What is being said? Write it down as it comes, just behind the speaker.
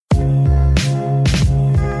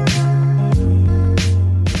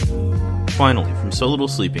Finally, from so little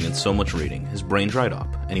sleeping and so much reading, his brain dried up,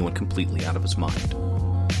 and he went completely out of his mind.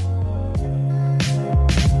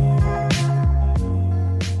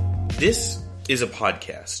 This is a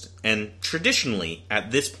podcast, and traditionally, at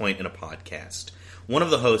this point in a podcast, one of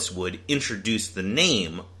the hosts would introduce the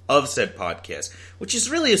name of said podcast, which is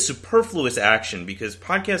really a superfluous action because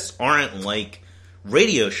podcasts aren't like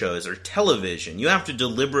radio shows or television. You have to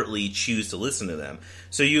deliberately choose to listen to them.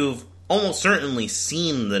 So you've almost certainly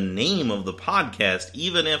seen the name of the podcast,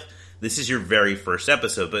 even if this is your very first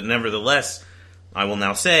episode. But nevertheless, I will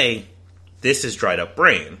now say, this is Dried Up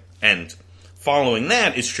Brain. And following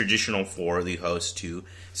that is traditional for the host to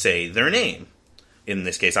say their name. In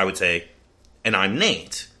this case, I would say, and I'm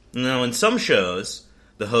Nate. Now, in some shows,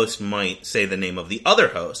 the host might say the name of the other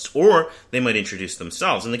host, or they might introduce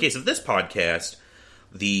themselves. In the case of this podcast,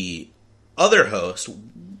 the other host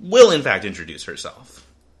will, in fact, introduce herself.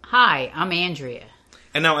 Hi, I'm Andrea.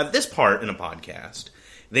 And now at this part in a podcast,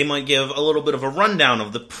 they might give a little bit of a rundown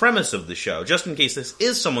of the premise of the show, just in case this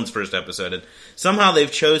is someone's first episode, and somehow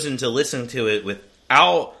they've chosen to listen to it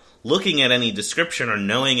without looking at any description or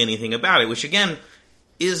knowing anything about it, which again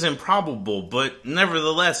is improbable, but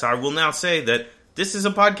nevertheless, I will now say that this is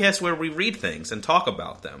a podcast where we read things and talk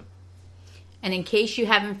about them. And in case you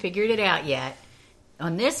haven't figured it out yet,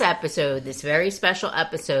 on this episode, this very special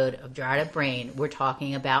episode of Dried Up Brain, we're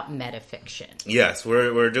talking about metafiction. Yes,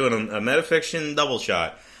 we're doing a metafiction double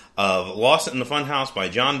shot of Lost in the Funhouse by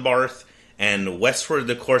John Barth and Westward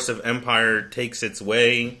the Course of Empire Takes Its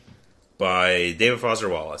Way by David Foster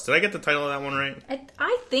Wallace. Did I get the title of that one right?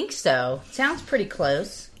 I think so. Sounds pretty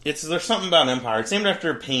close. There's something about Empire. It's named after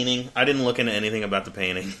a painting. I didn't look into anything about the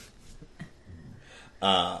painting.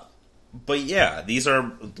 But yeah, these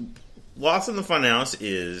are... Lost in the Funhouse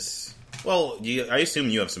is... Well, I assume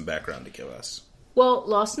you have some background to give us. Well,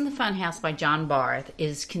 Lost in the Funhouse by John Barth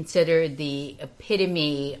is considered the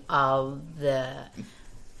epitome of the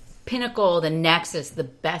pinnacle, the nexus, the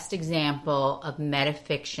best example of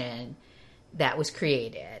metafiction that was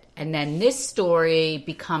created. And then this story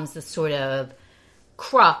becomes the sort of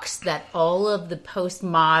crux that all of the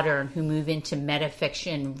postmodern who move into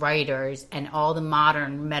metafiction writers and all the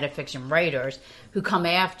modern metafiction writers who come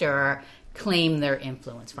after claim their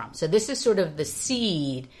influence from. So this is sort of the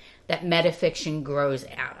seed that metafiction grows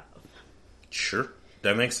out of. Sure,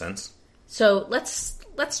 that makes sense. So let's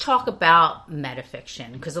talk about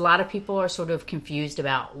metafiction, because a lot of people are sort of confused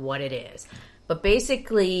about what it is. But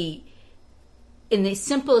basically, in the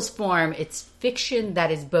simplest form, it's fiction that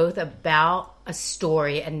is both about a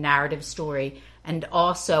story, a narrative story, and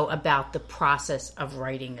also about the process of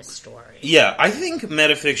writing a story. Yeah, I think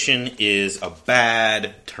metafiction is a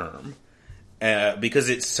bad term because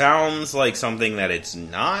it sounds like something that it's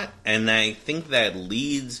not, and I think that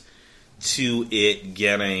leads to it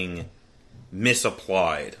getting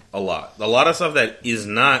misapplied a lot. A lot of stuff that is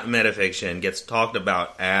not metafiction gets talked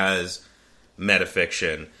about as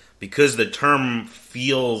metafiction because the term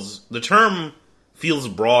feels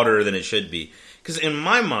broader than it should be. Because in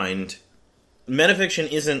my mind,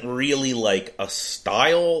 metafiction isn't really like a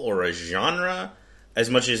style or a genre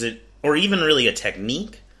as much as it, or even really a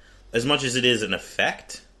technique, as much as it is an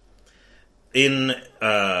effect. In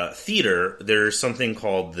theater, there's something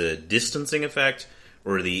called the distancing effect,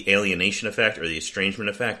 or the alienation effect, or the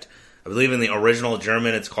estrangement effect. I believe in the original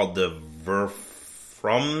German, it's called the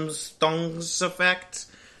Verfremdungseffekt.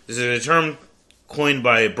 This is a term coined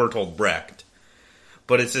by Bertolt Brecht.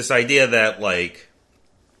 But it's this idea that, like,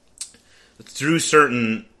 through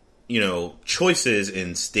certain, choices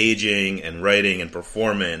in staging and writing and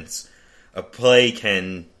performance, a play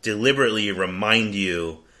can deliberately remind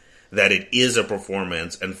you that it is a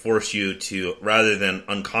performance and force you to, rather than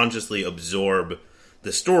unconsciously absorb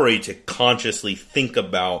the story, to consciously think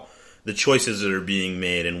about the choices that are being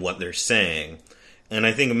made and what they're saying. And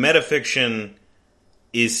I think metafiction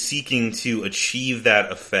is seeking to achieve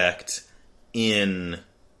that effect in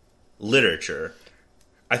literature.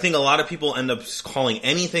 I think a lot of people end up calling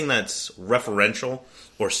anything that's referential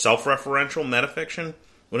or self-referential metafiction,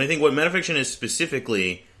 when I think what metafiction is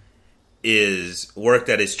specifically is work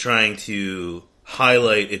that is trying to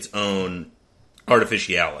highlight its own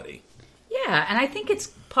artificiality. Yeah, and I think it's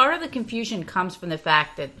part of the confusion comes from the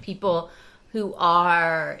fact that people who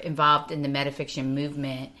are involved in the metafiction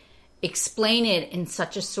movement explain it in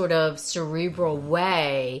such a sort of cerebral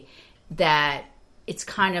way that it's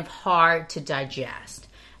kind of hard to digest.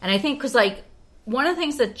 And I think because, like, one of the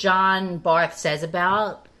things that John Barth says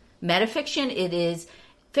about metafiction, it is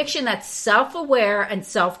fiction that's self-aware and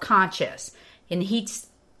self-conscious. And he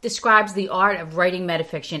describes the art of writing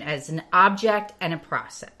metafiction as an object and a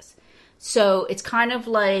process. So it's kind of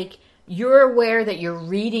like you're aware that you're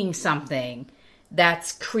reading something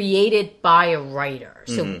that's created by a writer.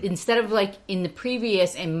 So instead of like in the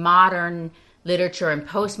previous, in modern literature and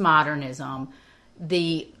postmodernism,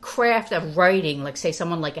 the craft of writing, like say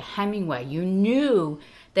someone like a Hemingway, you knew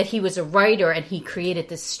that he was a writer and he created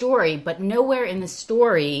this story, but nowhere in the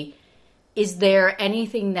story is there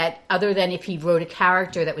anything that, other than if he wrote a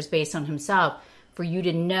character that was based on himself, for you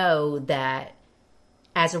to know that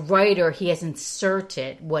as a writer, he has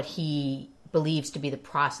inserted what he believes to be the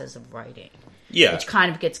process of writing. Yeah. Which kind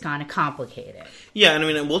of gets kind of complicated. Yeah, and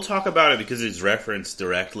I mean, we'll talk about it because it's referenced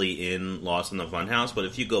directly in Lost in the Funhouse, but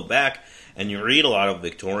if you go back and you read a lot of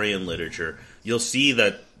Victorian literature, you'll see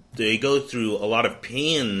that they go through a lot of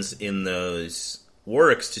pains in those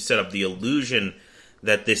works to set up the illusion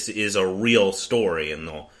that this is a real story, and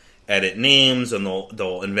they'll edit names, and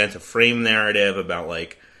they'll invent a frame narrative about,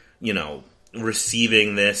 like, you know,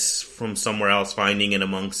 receiving this from somewhere else, finding it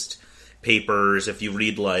amongst papers. If you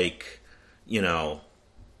read, like, you know,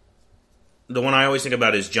 the one I always think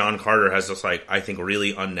about is John Carter has this, like, I think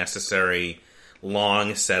really unnecessary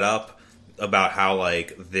long setup about how,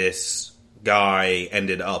 like, this guy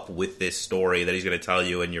ended up with this story that he's going to tell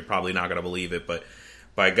you, and you're probably not going to believe it, but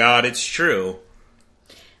by God, it's true.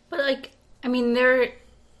 But, like, I mean,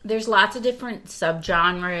 there's lots of different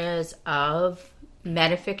subgenres of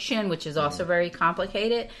metafiction, which is also very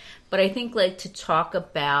complicated. But I think, like, to talk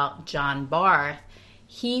about John Barth,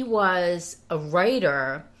 he was a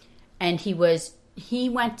writer, and he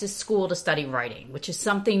went to school to study writing, which is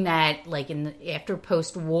something that, like, after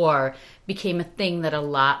post-war became a thing that a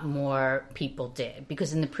lot more people did.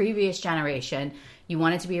 Because in the previous generation, you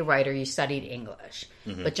wanted to be a writer, you studied English.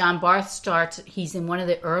 Mm-hmm. But John Barth he's in one of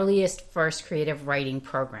the earliest first creative writing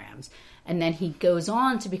programs. And then he goes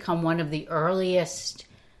on to become one of the earliest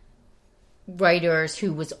writers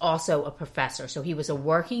who was also a professor. So he was a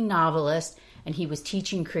working novelist, and he was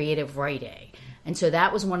teaching creative writing. And so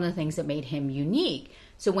that was one of the things that made him unique.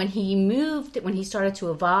 So when he started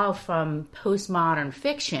to evolve from postmodern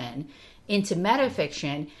fiction into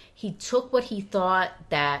metafiction, he took what he thought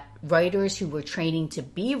that writers who were training to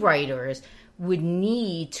be writers would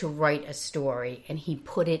need to write a story, and he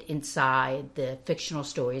put it inside the fictional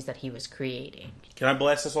stories that he was creating. Can I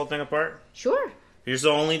blast this whole thing apart? Sure. Here's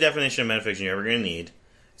the only definition of metafiction you're ever going to need.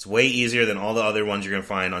 It's way easier than all the other ones you're going to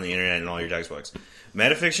find on the internet and all your textbooks.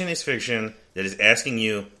 Metafiction is fiction that is asking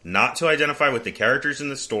you not to identify with the characters in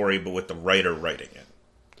the story, but with the writer writing it.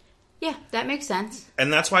 Yeah, that makes sense.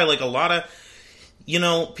 And that's why, like, a lot of, you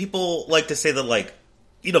know, people like to say that, like,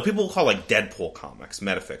 you know, people call, like, Deadpool comics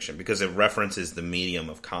metafiction because it references the medium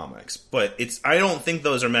of comics. But I don't think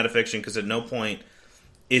those are metafiction because at no point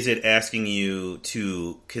is it asking you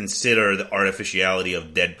to consider the artificiality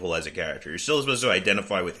of Deadpool as a character. You're still supposed to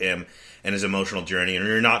identify with him and his emotional journey, and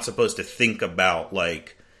you're not supposed to think about,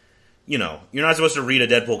 like, you know, you're not supposed to read a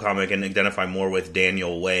Deadpool comic and identify more with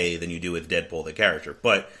Daniel Way than you do with Deadpool the character.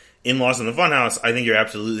 But in Lost in the Funhouse, I think you're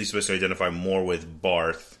absolutely supposed to identify more with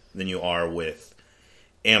Barth than you are with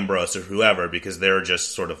Ambrose or whoever, because they're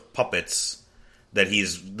just sort of puppets that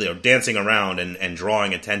he's, you know, dancing around and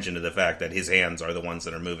drawing attention to the fact that his hands are the ones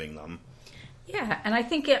that are moving them. Yeah, and I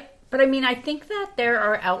think I think that there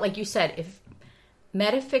are, like you said, if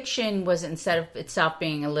metafiction was, instead of itself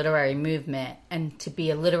being a literary movement and to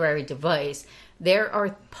be a literary device, there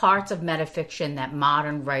are parts of metafiction that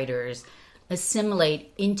modern writers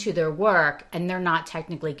assimilate into their work, and they're not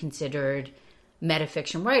technically considered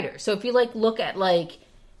metafiction writers. So if you, like, look at, like,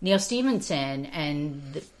 Neil Stephenson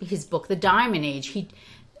and his book, The Diamond Age,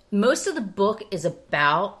 most of the book is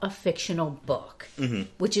about a fictional book, mm-hmm.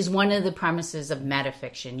 which is one of the premises of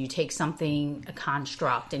metafiction. You take something, a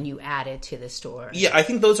construct, and you add it to the story. Yeah, I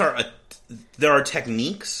think there are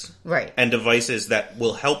techniques right. and devices that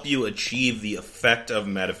will help you achieve the effect of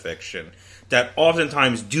metafiction that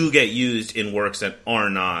oftentimes do get used in works that are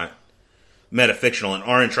not metafictional and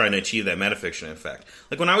aren't trying to achieve that metafiction effect.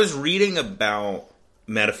 Like, when I was reading about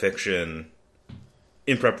metafiction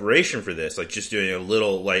in preparation for this, like, just doing a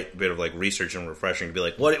little light bit of, like, research and refreshing to be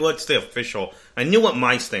like, what's the official... I knew what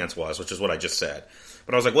my stance was, which is what I just said.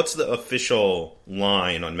 But I was like, what's the official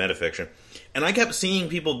line on metafiction? And I kept seeing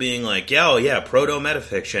people being like, yeah,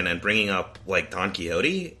 proto-metafiction, and bringing up, like, Don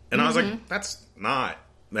Quixote. And I was like, that's not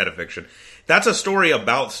metafiction. That's a story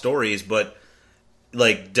about stories, but,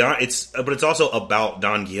 like, it's also about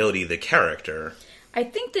Don Quixote, the character. I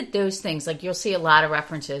think that those things, like, you'll see a lot of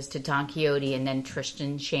references to Don Quixote and then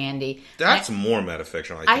Tristan Shandy. That's more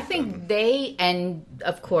metafictional, I think they, and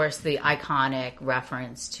of course the iconic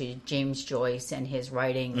reference to James Joyce and his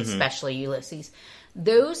writing, especially Ulysses,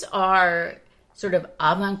 those are sort of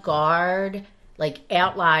avant-garde, like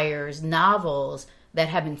outliers, novels that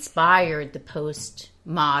have inspired the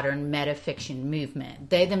postmodern metafiction movement.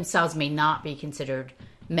 They themselves may not be considered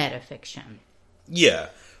metafiction. Yeah.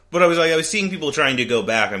 But I was seeing people trying to go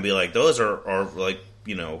back and be like, those are like,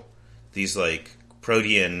 these like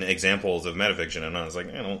protean examples of metafiction, and I was like,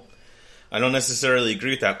 I don't necessarily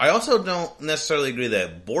agree with that. I also don't necessarily agree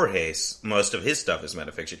that Borges, most of his stuff is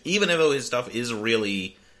metafiction, even if his stuff is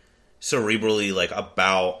really cerebrally like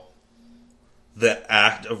about the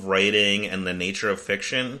act of writing and the nature of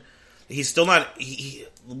fiction. He's still not.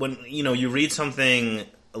 When you read something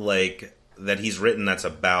like that he's written that's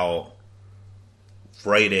about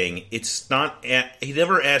writing, it's not. He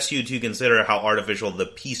never asks you to consider how artificial the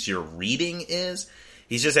piece you're reading is.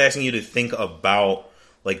 He's just asking you to think about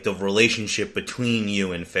like the relationship between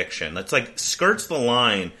you and fiction. That's like skirts the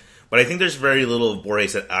line, but I think there's very little of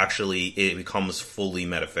Borges that actually it becomes fully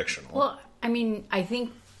metafictional. Well, I mean, I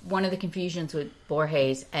think one of the confusions with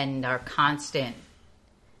Borges and our constant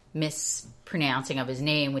mispronouncing of his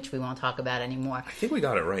name, which we won't talk about anymore. I think we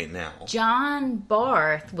got it right now. John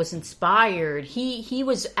Barth was inspired. He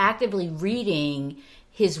was actively reading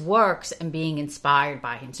his works and being inspired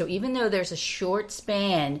by him. So even though there's a short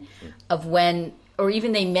span of when, or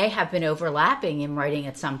even they may have been overlapping in writing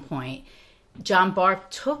at some point, John Barth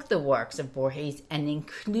took the works of Borges and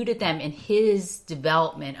included them in his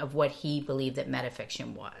development of what he believed that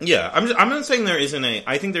metafiction was. Yeah, I'm not saying there isn't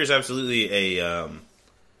I think there's absolutely a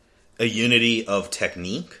unity of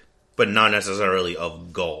technique, but not necessarily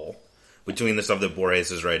of goal between the stuff that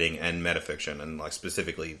Borges is writing and metafiction, and like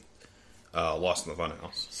specifically Lost in the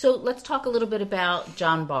Funhouse. So let's talk a little bit about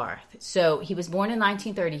John Barth. So he was born in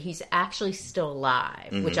 1930. He's actually still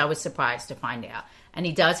alive, which I was surprised to find out. And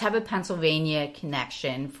he does have a Pennsylvania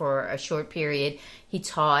connection. For a short period, he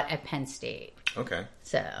taught at Penn State. Okay.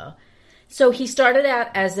 So he started out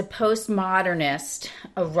as a postmodernist,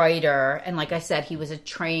 a writer, and like I said, he was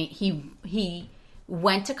he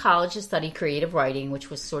went to college to study creative writing, which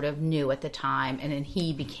was sort of new at the time, and then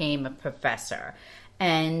he became a professor.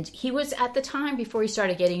 And he was, at the time, before he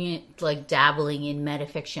started getting like dabbling in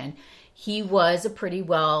metafiction, he was a pretty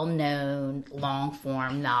well-known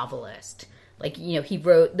long-form novelist. Like, he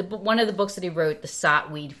wrote, one of the books that he wrote, The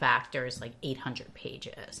Sotweed Factor, is like 800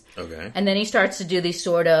 pages. Okay. And then he starts to do these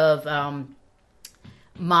sort of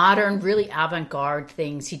modern, really avant-garde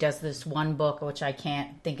things. He does this one book, which I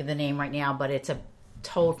can't think of the name right now, but it's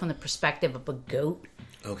told from the perspective of a goat.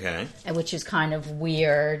 Okay. And which is kind of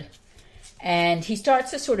weird. And he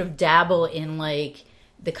starts to sort of dabble in like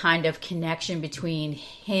the kind of connection between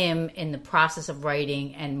him in the process of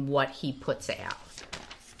writing and what he puts out.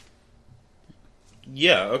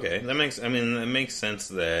 Yeah, okay. That makes sense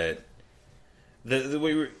that I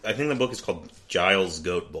think the book is called Giles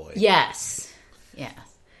Goat Boy. Yes. Yeah.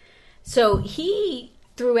 So he,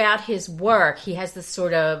 throughout his work, he has this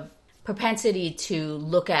sort of propensity to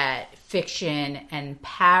look at fiction and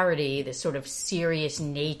parody the sort of serious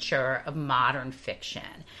nature of modern fiction.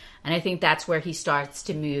 And I think that's where he starts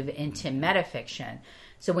to move into metafiction.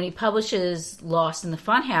 So when he publishes Lost in the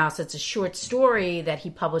Funhouse, it's a short story that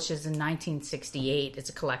he publishes in 1968.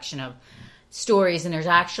 It's a collection of stories, and there's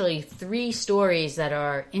actually 3 stories that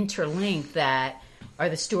are interlinked that are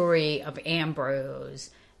the story of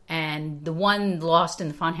Ambrose. And the one, Lost in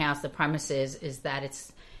the Funhouse, the premise is that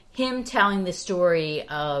it's him telling the story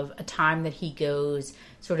of a time that he goes,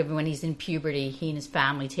 sort of when he's in puberty, he and his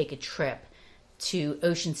family take a trip to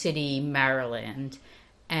Ocean City, Maryland.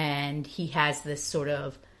 And he has this sort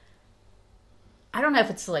of, I don't know if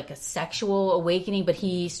it's like a sexual awakening, but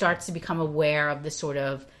he starts to become aware of the sort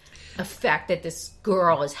of effect that this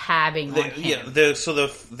girl is having on him. Yeah,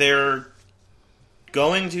 they're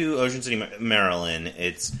going to Ocean City, Maryland.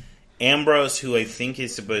 It's Ambrose, who I think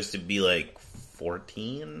is supposed to be like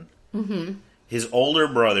 14. Mm-hmm. His older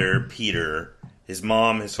brother, Peter, his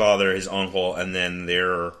mom, his father, his uncle, and then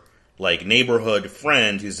their like neighborhood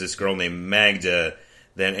friend, who's this girl named Magda,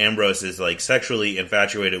 that Ambrose is like sexually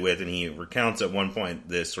infatuated with, and he recounts at one point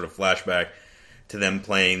this sort of flashback to them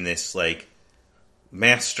playing this like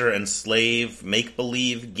master and slave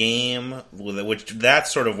make-believe game, which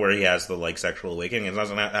that's sort of where he has the like sexual awakening. It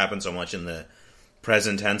doesn't happen so much in the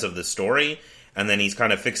present tense of the story, and then he's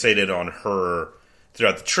kind of fixated on her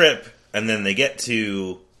throughout the trip, and then they get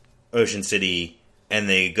to Ocean City, and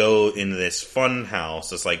they go into this fun house,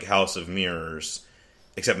 this like house of mirrors,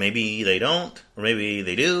 except maybe they don't, or maybe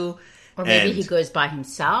they do. Or maybe he goes by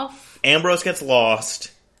himself. Ambrose gets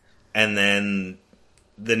lost, and then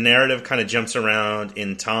the narrative kind of jumps around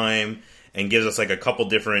in time and gives us like a couple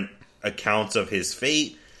different accounts of his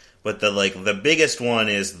fate. But the biggest one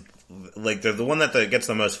is like the one that gets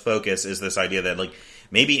the most focus is this idea that like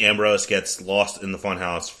maybe Ambrose gets lost in the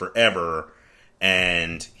funhouse forever,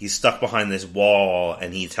 and he's stuck behind this wall,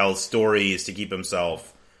 and he tells stories to keep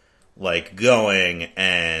himself like going,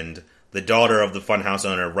 and the daughter of the funhouse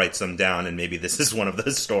owner writes them down, and maybe this is one of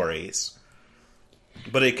those stories.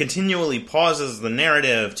 But it continually pauses the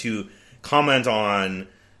narrative to comment on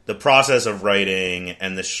the process of writing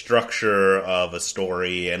and the structure of a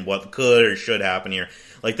story and what could or should happen here.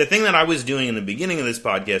 Like, the thing that I was doing in the beginning of this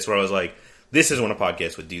podcast, where I was like, this is when a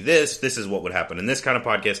podcast would do this, this is what would happen in this kind of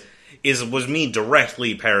podcast, was me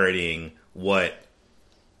directly parodying what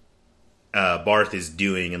Barth is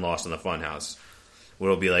doing in Lost in the Funhouse. Where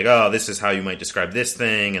it'll be like, oh, this is how you might describe this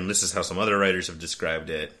thing, and this is how some other writers have described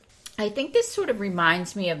it. I think this sort of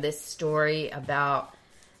reminds me of this story about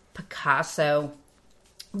Picasso,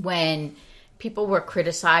 when people were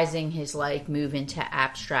criticizing his like move into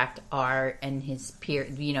abstract art and his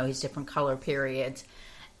his different color periods,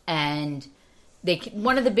 and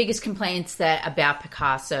one of the biggest complaints about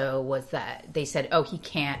Picasso was that they said, oh, he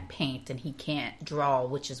can't paint and he can't draw,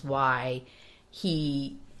 which is why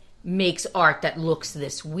he makes art that looks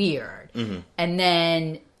this weird. Mm-hmm. And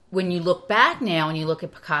then when you look back now and you look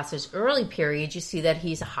at Picasso's early period, you see that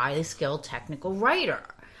he's a highly skilled technical writer,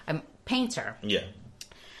 a painter. Yeah.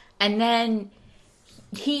 And then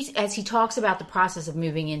as he talks about the process of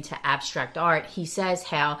moving into abstract art, he says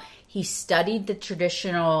how he studied the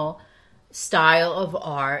traditional style of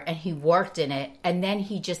art and he worked in it, and then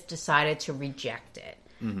he just decided to reject it.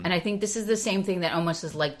 Mm-hmm. And I think this is the same thing that almost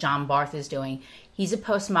is like John Barth is doing. He's a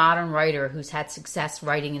postmodern writer who's had success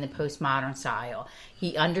writing in the postmodern style.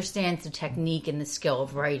 He understands the technique and the skill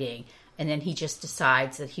of writing, and then he just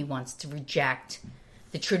decides that he wants to reject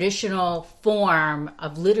the traditional form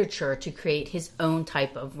of literature to create his own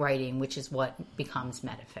type of writing, which is what becomes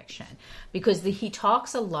metafiction. Because he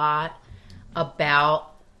talks a lot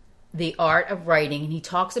about the art of writing, and he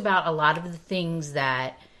talks about a lot of the things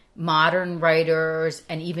that modern writers,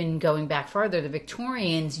 and even going back further, the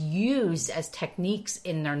Victorians used as techniques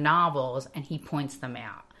in their novels, and he points them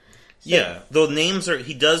out. So, yeah, the names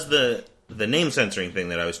he does the name censoring thing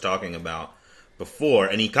that I was talking about before,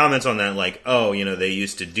 and he comments on that like, oh, they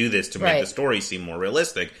used to do this to make the story seem more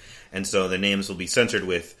realistic, and so the names will be censored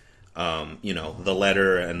with, the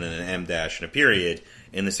letter and then an M dash and a period,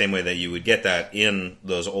 in the same way that you would get that in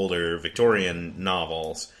those older Victorian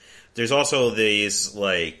novels. There's also these,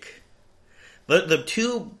 like, the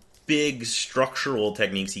two big structural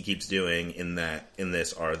techniques he keeps doing in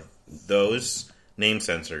this are those name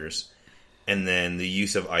censors and then the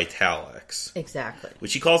use of italics. Exactly.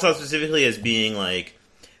 Which he calls out specifically as being, like,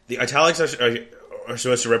 the italics are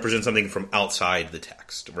supposed to represent something from outside the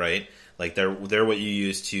text, right? Like, they're what you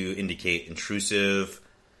use to indicate intrusive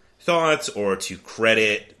thoughts or to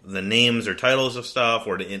credit the names or titles of stuff,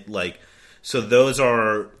 or to, like, so those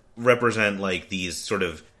represent like these sort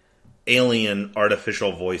of alien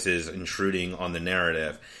artificial voices intruding on the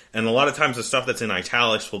narrative. And a lot of times the stuff that's in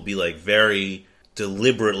italics will be like very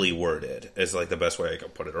deliberately worded, is like the best way I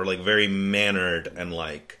could put it, or like very mannered, and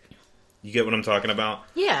like, you get what I'm talking about?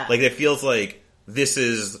 Yeah. Like, it feels like this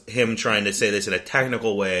is him trying to say this in a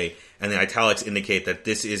technical way, and the italics indicate that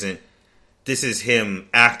this is him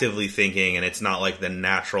actively thinking, and it's not like the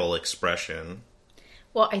natural expression.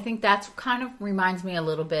 Well, I think that's kind of reminds me a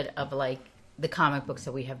little bit of like the comic books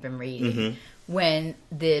that we have been reading. Mm-hmm. When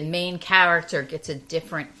the main character gets a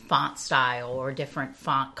different font style or a different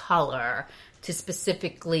font color to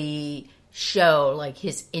specifically show like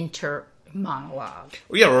his inner monologue.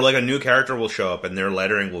 Yeah, or like a new character will show up and their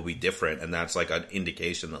lettering will be different, and that's like an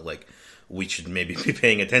indication that like we should maybe be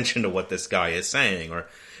paying attention to what this guy is saying, or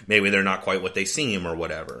maybe they're not quite what they seem, or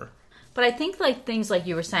whatever. But I think like things like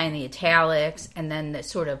you were saying, the italics, and then the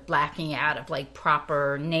sort of blacking out of like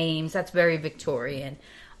proper names, that's very Victorian.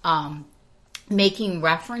 Making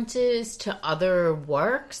references to other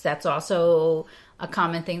works, that's also a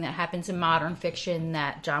common thing that happens in modern fiction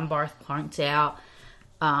that John Barth points out.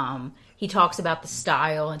 He talks about the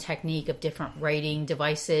style and technique of different writing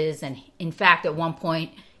devices, and in fact, at one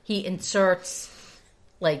point, he inserts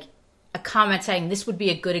like a comment saying this would be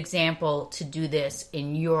a good example to do this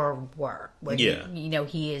in your work. Where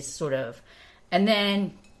he is sort of, and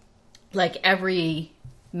then like every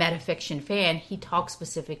metafiction fan, he talks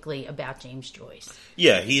specifically about James Joyce.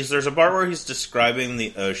 Yeah, there's a part where he's describing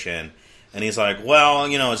the ocean, and he's like, well,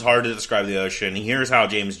 it's hard to describe the ocean. Here's how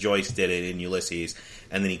James Joyce did it in Ulysses,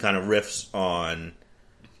 and then he kind of riffs on,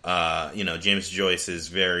 James Joyce's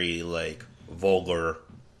very like vulgar,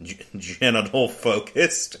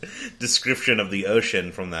 genital-focused description of the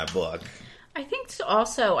ocean from that book. I think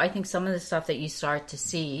also, I think some of the stuff that you start to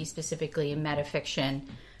see, specifically in metafiction,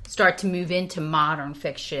 start to move into modern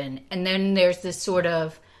fiction. And then there's this sort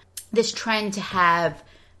of, this trend to have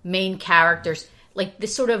main characters, like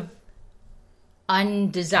this sort of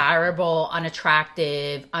undesirable,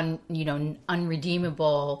 unattractive,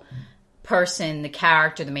 unredeemable person,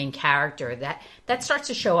 the main character, that starts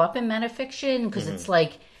to show up in metafiction because it's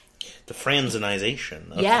like the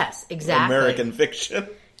Franzenization of yes, exactly. American fiction.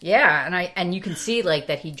 Yeah, and you can see like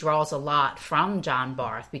that he draws a lot from John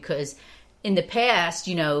Barth because in the past,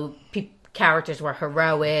 characters were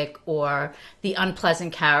heroic or the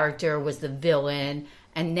unpleasant character was the villain,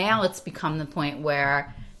 and now it's become the point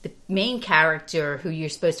where the main character who you're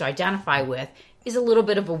supposed to identify with is a little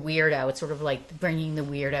bit of a weirdo. It's sort of like bringing the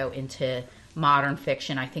weirdo into modern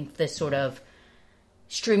fiction. I think this sort of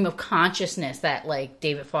stream of consciousness that like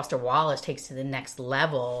David Foster Wallace takes to the next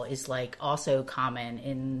level is like also common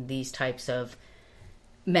in these types of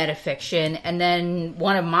metafiction. And then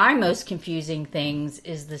one of my most confusing things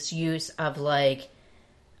is this use of like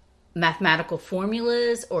mathematical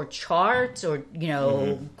formulas or charts or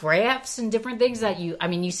graphs and different things that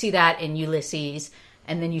you see that in Ulysses,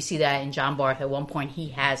 and then you see that in John Barth. At one point he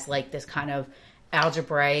has like this kind of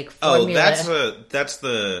algebraic formula. That's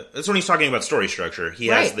when he's talking about story structure. He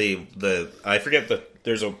has the I forget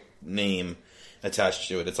there's a name attached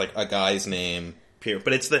to it. It's like a guy's name,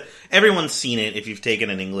 but it's everyone's seen it if you've taken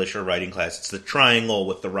an English or writing class. It's the triangle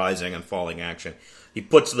with the rising and falling action. He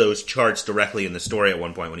puts those charts directly in the story at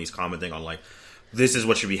one point when he's commenting on like, this is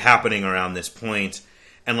what should be happening around this point.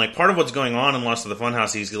 And like part of what's going on in Lost of the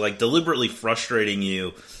Funhouse, he's like deliberately frustrating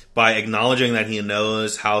you by acknowledging that he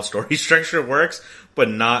knows how story structure works, but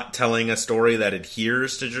not telling a story that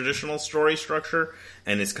adheres to traditional story structure,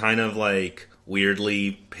 and is kind of like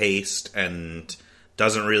weirdly paced and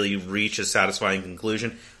doesn't really reach a satisfying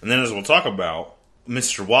conclusion. And then, as we'll talk about,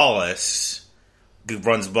 Mr. Wallace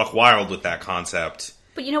runs buck wild with that concept.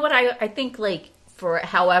 But you know what? I think like for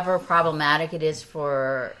however problematic it is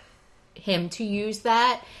for him to use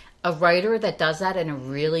that, a writer that does that in a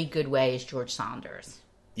really good way is George Saunders.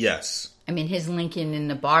 Yes. I mean, his Lincoln in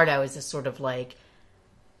the Bardo is a sort of like,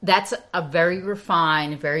 that's a very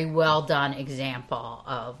refined, very well done example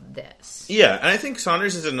of this. Yeah, and I think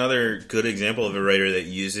Saunders is another good example of a writer that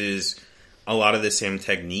uses a lot of the same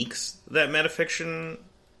techniques that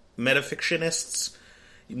metafictionists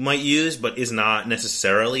might use, but is not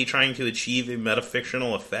necessarily trying to achieve a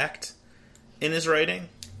metafictional effect in his writing.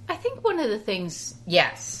 I think one of the things,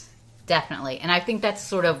 yes, definitely. And I think that's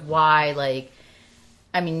sort of why, like,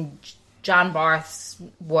 John Barth's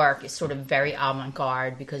work is sort of very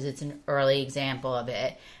avant-garde because it's an early example of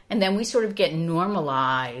it. And then we sort of get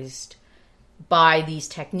normalized by these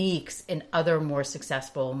techniques in other more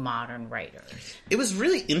successful modern writers. It was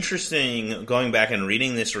really interesting going back and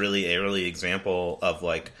reading this really early example of,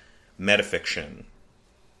 like, metafiction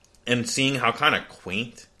and seeing how kind of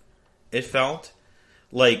quaint it felt.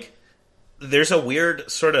 Like, there's a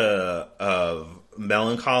weird sort of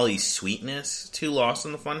melancholy sweetness to Lost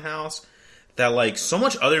in the Funhouse that, like, so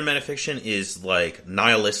much other metafiction is, like,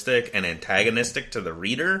 nihilistic and antagonistic to the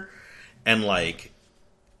reader and, like,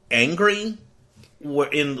 angry.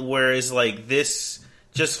 Whereas, like, this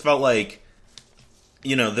just felt like, the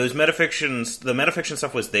metafiction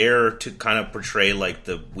stuff was there to kind of portray, like,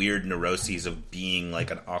 the weird neuroses of being,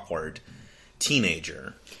 like, an awkward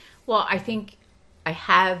teenager. Well, I think I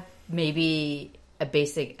have maybe a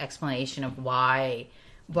basic explanation of why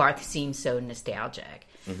Barth seems so nostalgic.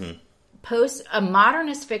 Mm-hmm.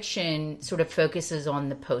 Modernist fiction sort of focuses on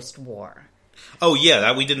the post-war. Oh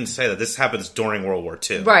yeah, we didn't say that. This happens during World War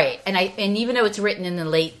II, right? And even though it's written in the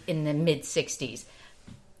mid '60s,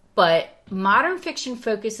 but modern fiction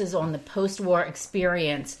focuses on the post-war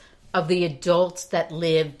experience of the adults that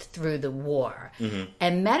lived through the war, mm-hmm.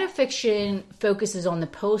 and metafiction focuses on the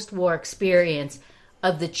post-war experience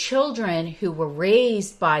of the children who were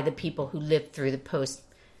raised by the people who lived through the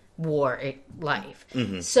post-war life.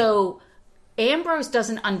 Mm-hmm. So Ambrose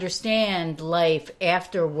doesn't understand life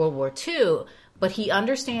after World War II, but he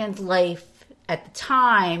understands life at the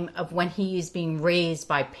time of when he is being raised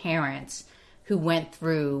by parents who went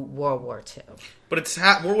through World War II. But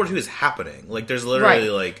World War II is happening. Like, there's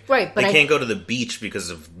literally, but they can't go to the beach because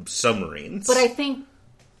of submarines. But I think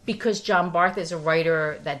because John Barth is a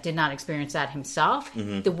writer that did not experience that himself,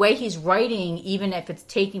 mm-hmm. the way he's writing, even if it's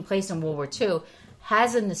taking place in World War II,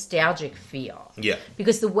 has a nostalgic feel. Yeah.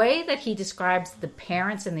 Because the way that he describes the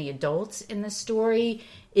parents and the adults in the story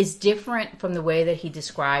is different from the way that he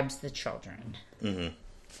describes the children. Mm-hmm.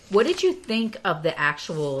 What did you think of the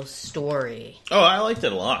actual story? Oh, I liked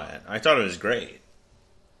it a lot. I thought it was great.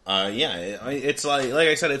 It's like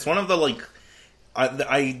I said, it's one of the like.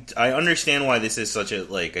 I understand why this is such a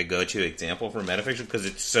like a go-to example for metafiction because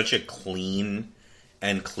it's such a clean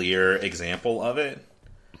and clear example of it.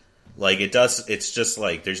 Like it's just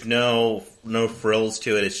like there's no frills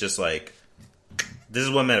to it. It's just like this is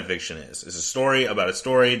what metafiction is. It's a story about a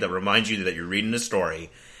story that reminds you that you're reading a story,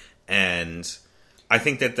 and I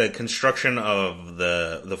think that the construction of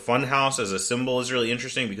the funhouse as a symbol is really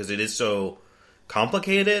interesting because it is so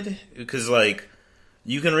complicated. Because like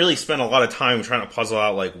you can really spend a lot of time trying to puzzle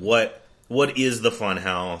out like what is the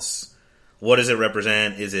funhouse, what does it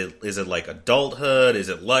represent? Is it like adulthood? Is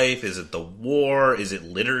it life? Is it the war? Is it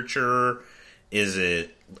literature? Is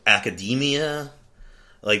it academia?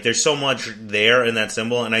 Like there's so much there in that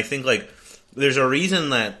symbol, and I think like there's a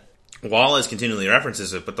reason that Wallace continually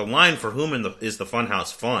references it, but the line "for whom is the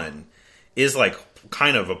funhouse fun" is like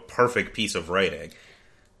kind of a perfect piece of writing.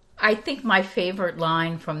 I think my favorite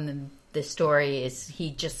line from the story is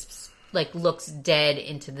he just like looks dead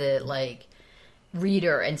into the like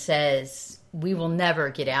reader and says, "We will never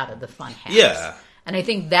get out of the funhouse." Yeah, and I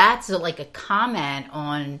think that's like a comment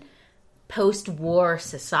on post-war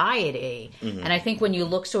society. Mm-hmm. And I think when you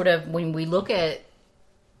look when we look at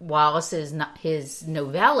Wallace's his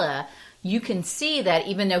novella, you can see that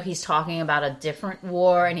even though he's talking about a different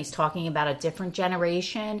war and he's talking about a different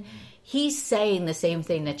generation, he's saying the same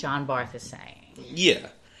thing that John Barth is saying. Yeah,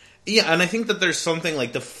 and I think that there's something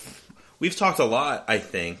like we've talked a lot, I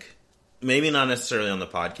think, maybe not necessarily on the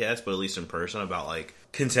podcast, but at least in person, about like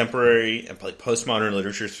contemporary and like postmodern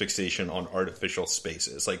literature's fixation on artificial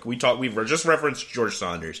spaces. Like we've just referenced George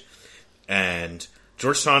Saunders, and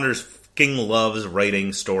George Saunders fucking loves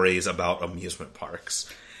writing stories about amusement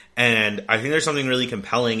parks. And I think there's something really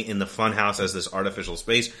compelling in the funhouse as this artificial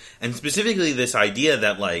space, and specifically this idea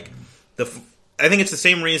that like I think it's the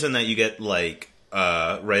same reason that you get like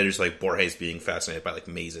writers like Borges being fascinated by like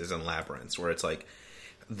mazes and labyrinths, where it's like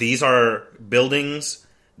these are buildings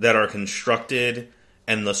that are constructed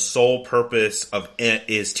and the sole purpose of it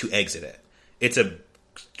is to exit it. It's a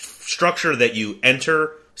structure that you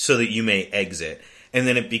enter so that you may exit. And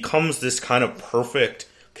then it becomes this kind of perfect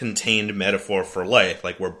contained metaphor for life.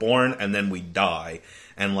 Like we're born and then we die.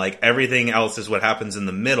 And like everything else is what happens in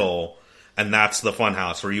the middle. And that's the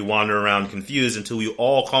funhouse where you wander around confused until we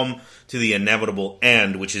all come to the inevitable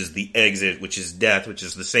end, which is the exit, which is death, which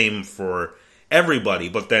is the same for everybody.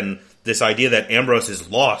 But then this idea that Ambrose is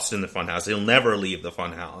lost in the funhouse, he'll never leave the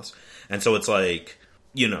funhouse. And so it's like,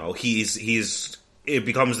 you know, it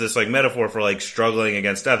becomes this like metaphor for like struggling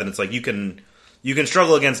against death. And it's like you can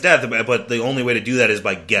struggle against death, but the only way to do that is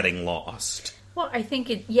by getting lost. Well, I think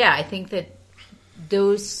I think that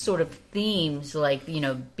those sort of themes, like, you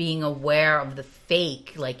know, being aware of the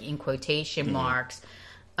fake, like in quotation marks,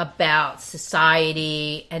 about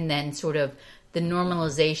society, and then sort of the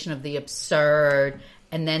normalization of the absurd,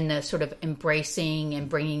 and then the sort of embracing and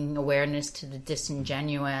bringing awareness to the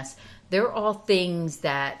disingenuous, they're all things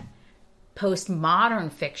that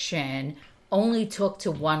postmodern fiction only took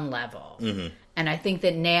to one level. Mm-hmm. And I think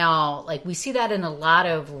that now, like, we see that in a lot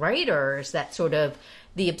of writers, that sort of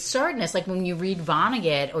the absurdness, like when you read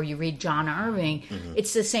Vonnegut or you read John Irving,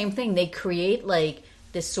 it's the same thing. They create like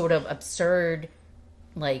this sort of absurd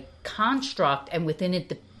like construct, and within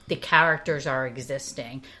it the characters are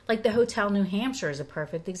existing. Like the Hotel New Hampshire is a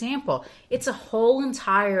perfect example. It's a whole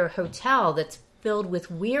entire hotel that's filled with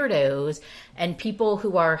weirdos and people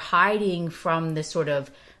who are hiding from the sort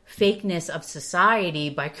of fakeness of society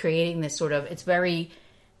by creating this sort of, it's very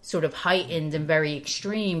sort of heightened and very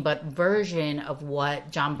extreme, but version of what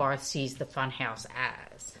John Barth sees the funhouse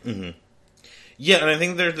as. Mm-hmm. Yeah, and I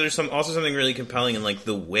think there's also something really compelling in like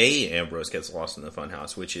the way Ambrose gets lost in the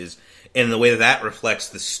funhouse, which is in the way that reflects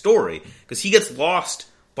the story, because he gets lost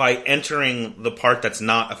by entering the part that's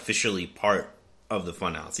not officially part of the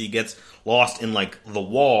funhouse. He gets lost in like the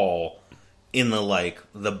wall, in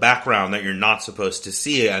the background that you're not supposed to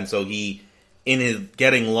see, and so he, in his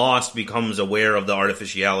getting lost, becomes aware of the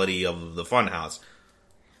artificiality of the funhouse.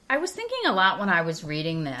 I was thinking a lot when I was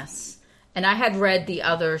reading this, and I had read the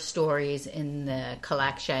other stories in the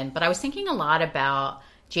collection, but I was thinking a lot about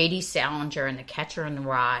J.D. Salinger and The Catcher in the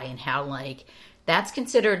Rye, and how like that's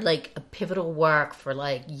considered like a pivotal work for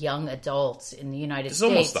like young adults in the United States. It's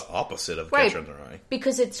almost the opposite of Catcher in the Rye.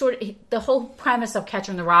 Because it's sort of, the whole premise of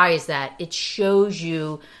Catcher in the Rye is that it shows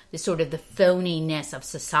you the sort of the phoniness of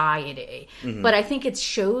society. Mm-hmm. But I think it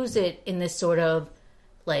shows it in this sort of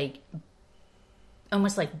like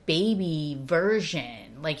almost like baby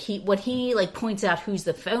version. Like what he like points out who's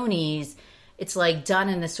the phonies, it's like done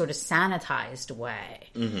in this sort of sanitized way.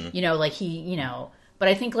 Mm-hmm. You know, like he, you know, But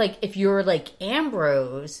I think, like, if you're, like,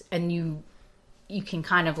 Ambrose and you can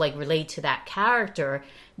kind of, like, relate to that character,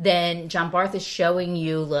 then John Barth is showing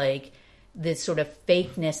you, like, this sort of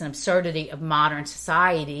fakeness and absurdity of modern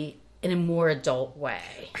society in a more adult way.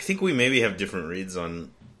 I think we maybe have different reads on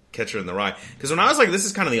Catcher in the Rye. Because when I was like, this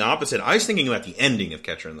is kind of the opposite, I was thinking about the ending of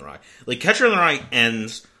Catcher in the Rye. Like, Catcher in the Rye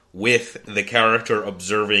ends with the character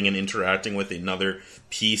observing and interacting with another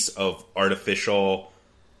piece of artificial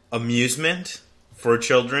amusement for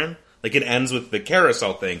children. Like, it ends with the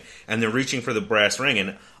carousel thing, and they're reaching for the brass ring.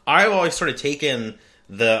 And I've always sort of taken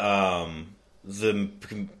the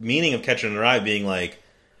meaning of Catcher in the Rye being like,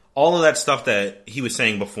 all of that stuff that he was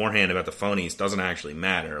saying beforehand about the phonies doesn't actually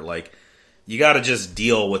matter. Like, you gotta just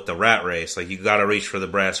deal with the rat race. Like, you gotta reach for the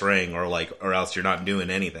brass ring, or else you're not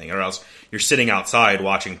doing anything. Or else you're sitting outside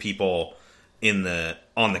watching people on the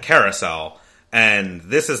carousel. And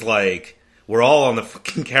this is like, we're all on the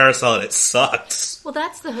fucking carousel and it sucks. Well,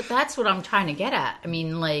 that's what I'm trying to get at. I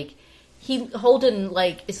mean, like, Holden,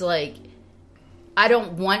 like, is like, I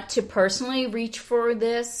don't want to personally reach for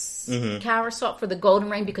this carousel, for the golden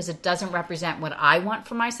ring, because it doesn't represent what I want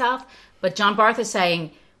for myself. But John Barth is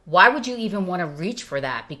saying, why would you even want to reach for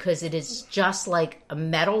that? Because it is just like a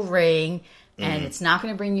metal ring, and it's not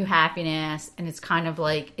going to bring you happiness, and it's kind of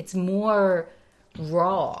like, it's more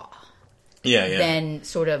raw than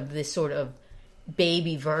sort of this sort of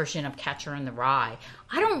baby version of Catcher in the Rye.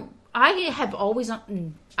 I've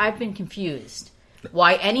been confused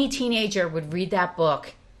why any teenager would read that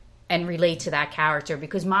book and relate to that character,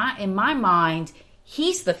 because in my mind,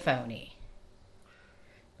 he's the phony.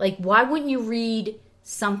 Like, why wouldn't you read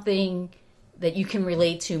something that you can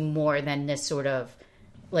relate to more than this sort of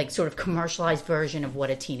commercialized version of what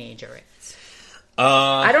a teenager is?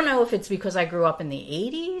 I don't know if it's because I grew up in the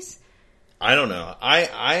 80s. I don't know.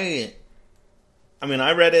 I mean,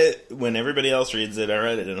 I read it when everybody else reads it. I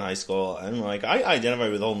read it in high school. And, like, I identify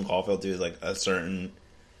with Holden Caulfield to, like, a certain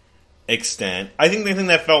extent. I think the thing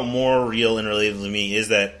that felt more real and relatable to me is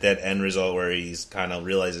that end result where he's kind of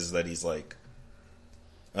realizes that he's like,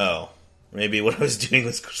 oh, maybe what I was doing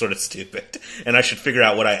was sort of stupid, and I should figure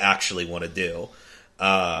out what I actually want to do.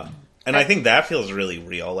 And I think that feels really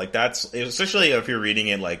real. Like, that's, especially if you're reading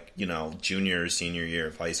it, like, you know, junior or senior year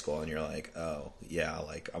of high school, and you're like, oh, yeah,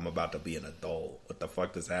 like, I'm about to be an adult. What the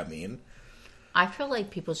fuck does that mean? I feel like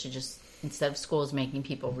people should just, instead of schools making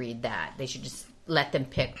people read that, they should just let them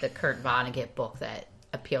pick the Kurt Vonnegut book that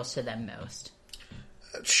appeals to them most.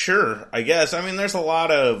 Sure, I guess. I mean, there's a lot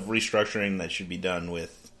of restructuring that should be done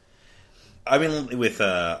with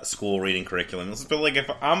school reading curriculums. But, like, if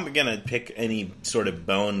I'm going to pick any sort of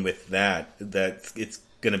bone with that it's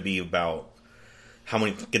going to be about how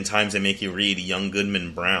many fucking times they make you read Young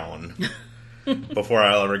Goodman Brown before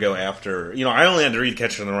I'll ever go after... You know, I only had to read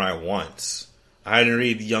Catcher in the Rye once. I had to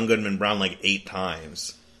read Young Goodman Brown like 8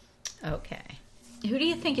 times. Okay. Who do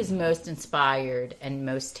you think is most inspired and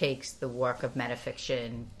most takes the work of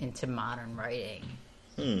metafiction into modern writing?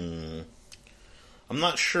 I'm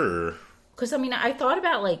not sure. Because, I mean, I thought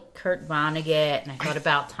about, like, Kurt Vonnegut, and I thought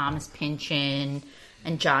about Thomas Pynchon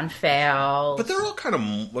and John Fowles. But they're all kind of,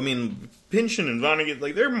 I mean, Pynchon and Vonnegut,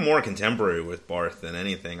 like, they're more contemporary with Barth than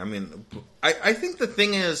anything. I mean, I think the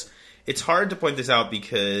thing is, it's hard to point this out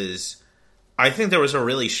because I think there was a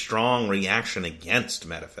really strong reaction against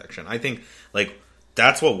metafiction. I think, like,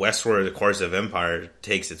 that's what Westward, The Course of Empire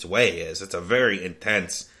takes its way is. It's a very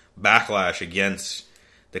intense backlash against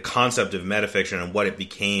the concept of metafiction and what it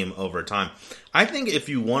became over time. I think if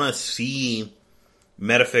you want to see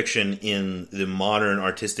metafiction in the modern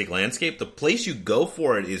artistic landscape, the place you go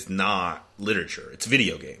for it is not literature. It's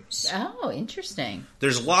video games. Oh, interesting.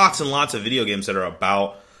 There's lots and lots of video games that are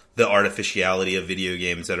about the artificiality of video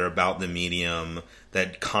games, that are about the medium,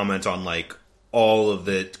 that comment on, like, all of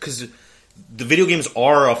the... Because the video games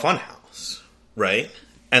are a funhouse, right?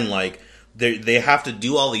 And, like... They have to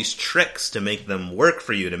do all these tricks to make them work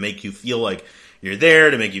for you, to make you feel like you're there,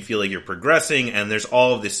 to make you feel like you're progressing, and there's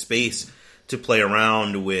all of this space to play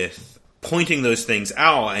around with pointing those things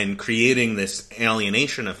out and creating this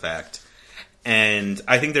alienation effect. And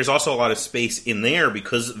I think there's also a lot of space in there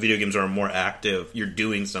because video games are more active, you're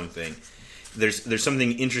doing something. There's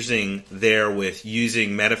something interesting there with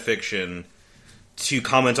using metafiction to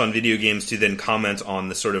comment on video games, to then comment on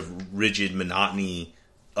the sort of rigid monotony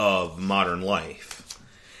of modern life.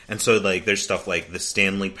 And so, like, there's stuff like the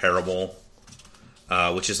Stanley Parable,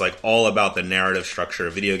 which is, like, all about the narrative structure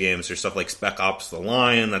of video games. There's stuff like Spec Ops The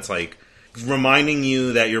Line that's, like, reminding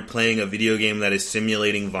you that you're playing a video game that is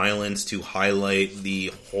simulating violence to highlight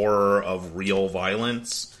the horror of real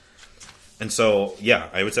violence. And so, yeah,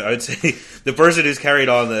 I would say the person who's carried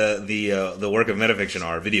on the work of metafiction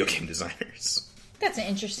are video game designers. That's an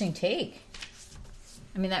interesting take.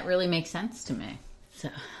 I mean, that really makes sense to me. So,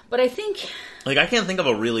 but I think, like, I can't think of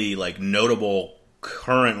a really like notable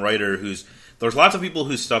current writer who's. There's lots of people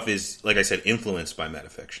whose stuff is, like I said, influenced by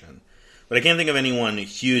metafiction, but I can't think of anyone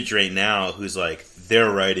huge right now who's like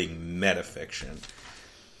they're writing metafiction.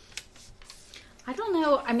 I don't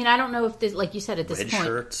know. I mean, I don't know if this, like you said, at this Red point,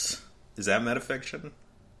 Shirts, is that metafiction?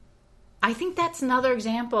 I think that's another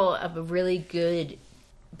example of a really good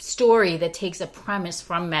story that takes a premise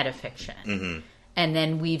from metafiction and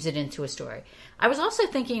then weaves it into a story. I was also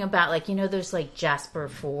thinking about, like, you know, those like Jasper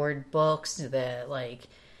Ford books,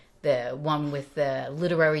 the one with the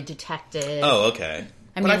literary detective. Oh, okay.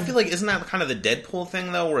 I feel like, isn't that kind of the Deadpool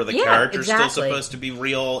thing, though, where the character's still supposed to be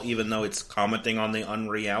real, even though it's commenting on the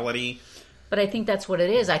unreality? But I think that's what it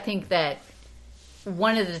is. I think that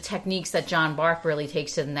one of the techniques that John Barth really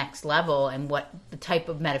takes to the next level, and what the type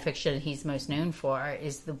of metafiction he's most known for,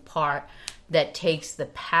 is the part that takes the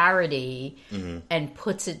parody and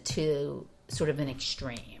puts it to sort of an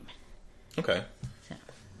extreme. Okay.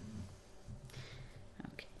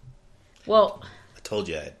 Well, I told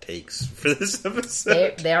you I had takes for this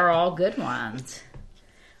episode. They're all good ones.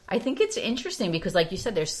 I think it's interesting because, like you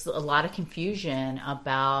said, there's a lot of confusion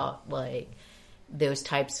about like those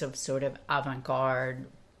types of sort of avant-garde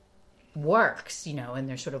works, you know, and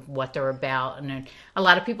they're sort of what they're about. And a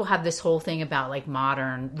lot of people have this whole thing about like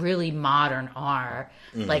really modern art.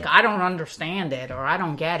 Like, I don't understand it or I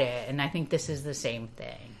don't get it. And I think this is the same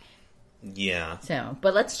thing. Yeah. So,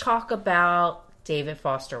 but let's talk about David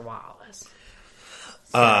Foster Wallace.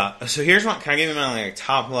 So here's what, can I give you my like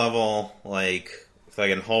top level, like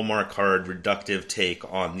fucking Hallmark card reductive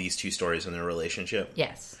take on these two stories and their relationship?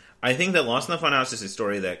 Yes. I think that Lost in the Funhouse is a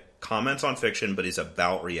story that comments on fiction but is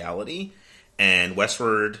about reality. And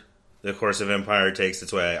Westward, The Course of Empire, takes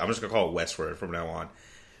its way. I'm just going to call it Westward from now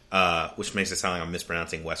on, which makes it sound like I'm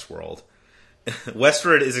mispronouncing Westworld.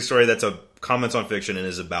 Westward is a story that's a comments on fiction and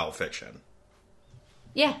is about fiction.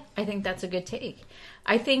 Yeah, I think that's a good take.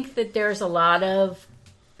 I think that there's a lot of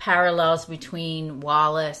parallels between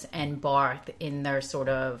Wallace and Barth in their sort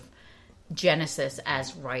of genesis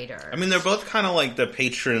as writers. I mean, they're both kind of like the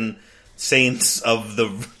patron saints of the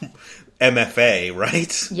MFA,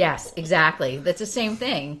 right? Yes, exactly. That's the same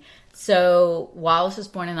thing. So Wallace was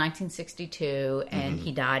born in 1962 and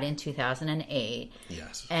he died in 2008.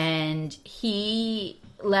 Yes. And he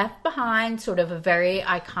left behind sort of a very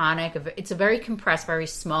iconic, it's a very compressed, very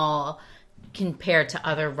small compared to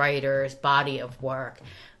other writers' body of work.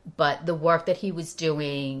 But the work that he was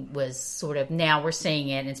doing was sort of, now we're seeing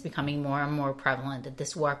it and it's becoming more and more prevalent that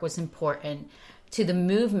this work was important to the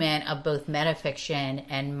movement of both metafiction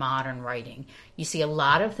and modern writing. You see a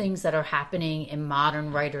lot of things that are happening in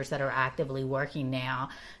modern writers that are actively working now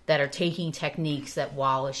that are taking techniques that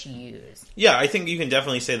Wallace used. Yeah, I think you can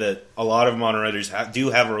definitely say that a lot of modern writers do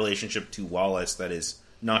have a relationship to Wallace that is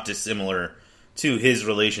not dissimilar to his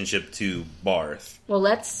relationship to Barth. Well,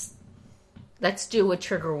 let's do a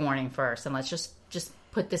trigger warning first, and let's just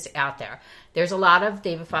put this out there. There's a lot of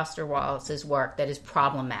David Foster Wallace's work that is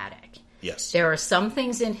problematic. Yes. There are some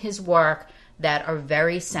things in his work that are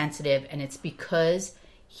very sensitive, and it's because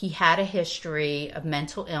he had a history of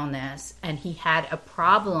mental illness, and he had a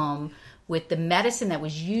problem with the medicine that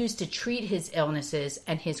was used to treat his illnesses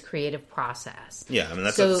and his creative process. Yeah, I mean,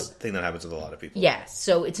 that's a thing that happens with a lot of people. Yes,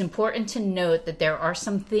 so it's important to note that there are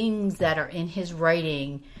some things that are in his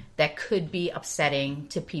writing that could be upsetting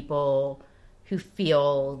to people who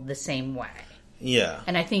feel the same way. Yeah.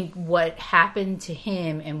 And I think what happened to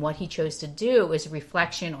him and what he chose to do is a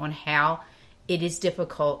reflection on how it is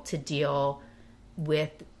difficult to deal with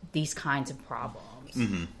these kinds of problems.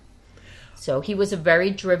 Mm-hmm. So he was a very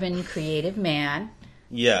driven, creative man.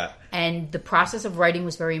 Yeah. And the process of writing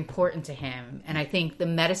was very important to him. And I think the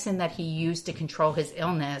medicine that he used to control his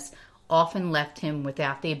illness often left him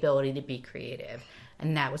without the ability to be creative.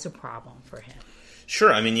 And that was a problem for him.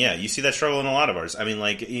 Sure. I mean, yeah, you see that struggle in a lot of ours. I mean,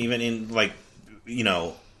 like, even in, like, you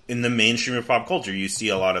know, in the mainstream of pop culture, you see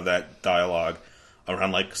a lot of that dialogue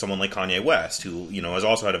around, like, someone like Kanye West, who, you know, has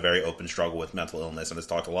also had a very open struggle with mental illness and has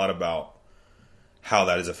talked a lot about how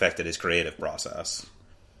that has affected his creative process.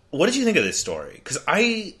 What did you think of this story? Because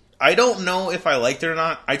I don't know if I liked it or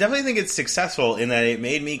not. I definitely think it's successful in that it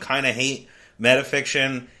made me kind of hate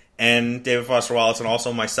metafiction and David Foster Wallace and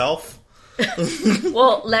also myself.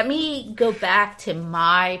 Well, let me go back to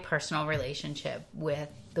my personal relationship with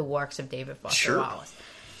the works of David Foster Wallace.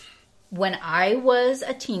 When I was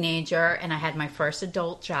a teenager and I had my first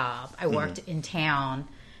adult job, I worked in town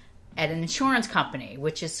at an insurance company,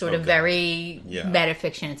 which is sort of very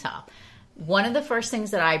metafiction itself. One of the first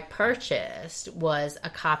things that I purchased was a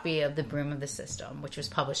copy of The Broom of the System, which was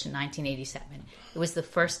published in 1987. It was the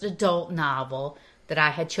first adult novel that I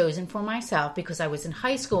had chosen for myself because I was in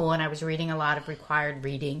high school and I was reading a lot of required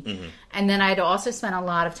reading. Mm-hmm. And then I'd also spent a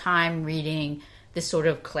lot of time reading the sort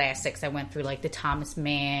of classics. I went through like the Thomas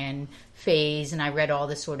Mann phase, and I read all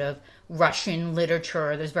this sort of Russian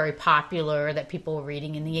literature that was very popular that people were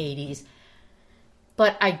reading in the 80s.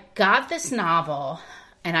 But I got this novel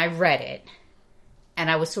and I read it, and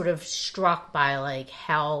I was sort of struck by like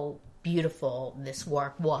how beautiful this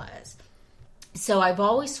work was. So I've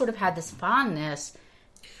always sort of had this fondness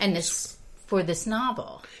and this for this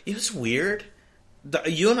novel. It was weird.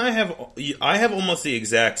 You and I have almost the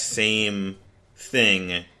exact same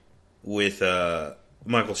thing with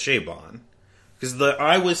Michael Chabon. Because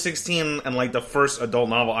I was 16 and like the first adult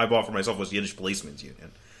novel I bought for myself was Yiddish Policeman's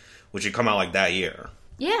Union, which had come out like that year.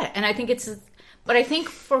 Yeah, and I think but I think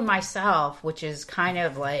for myself, which is kind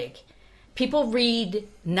of like, people read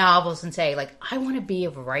novels and say like, I want to be a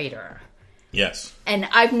writer. Yes. And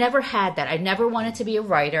I've never had that. I never wanted to be a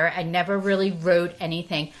writer. I never really wrote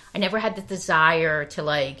anything. I never had the desire to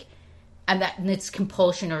like, and it's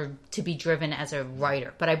compulsion or to be driven as a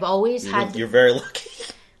writer. But I've always had... You're very lucky.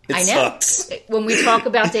 I know. Sucks. When we talk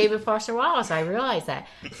about David Foster Wallace, I realize that.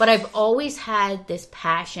 But I've always had this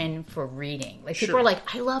passion for reading. Like people are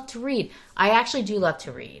like, I love to read. I actually do love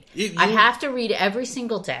to read. I have to read every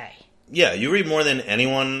single day. Yeah, you read more than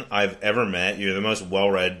anyone I've ever met. You're the most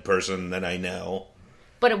well-read person that I know.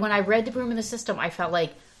 But when I read The Broom of the System, I felt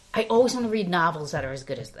like I always want to read novels that are as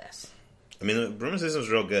good as this. I mean, The Broom of the System is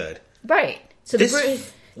real good. Right. So this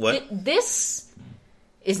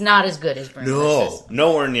is not as good as Broom of the System. No,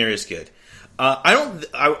 nowhere near as good. I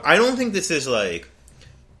don't think this is like...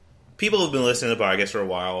 People who've been listening to the podcast for a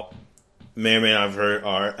while may or may not have heard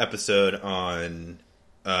our episode on...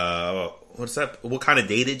 what's that? What kind of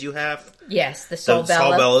day did you have? Yes, the Saul Bellows.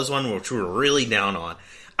 Saul Bellows one, which we were really down on.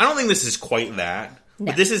 I don't think this is quite that. No.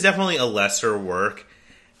 But this is definitely a lesser work.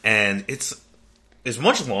 And it's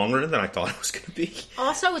much longer than I thought it was going to be.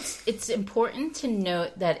 Also, it's important to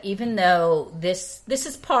note that even though this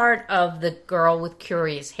is part of the Girl with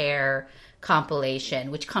Curious Hair compilation,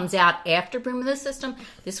 which comes out after Broom of the System,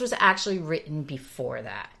 this was actually written before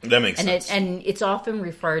that. That makes sense. And it's often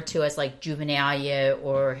referred to as like Juvenilia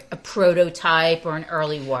or a prototype or an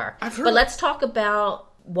early work. But let's talk about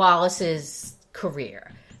Wallace's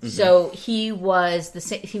career. Mm-hmm. So he was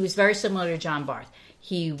very similar to John Barth.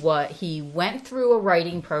 He went through a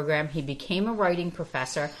writing program. He became a writing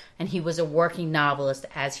professor, and he was a working novelist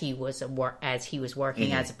as he was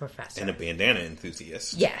working as a professor and a bandana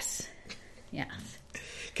enthusiast. Yes. Yes.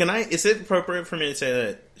 Is it appropriate for me to say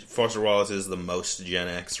that Foster Wallace is the most Gen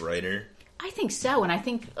X writer? I think so, and I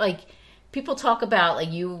think like people talk about,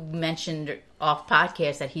 like you mentioned off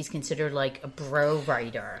podcast, that he's considered like a bro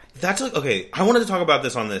writer. That's like, okay, I wanted to talk about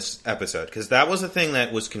this on this episode because that was a thing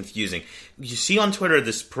that was confusing. You see on Twitter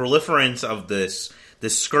this proliferance of this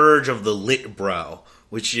scourge of the lit bro,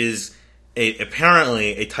 which is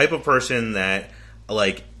apparently a type of person that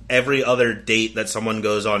like every other date that someone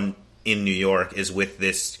goes on in New York is with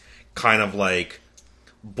this kind of like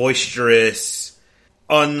boisterous,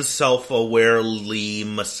 unself-awarely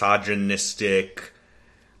misogynistic,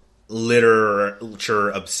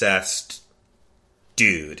 literature-obsessed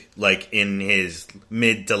dude, like in his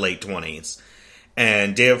mid to late 20s.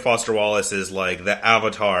 And David Foster Wallace is like the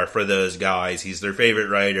avatar for those guys. He's their favorite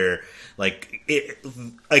writer. Like,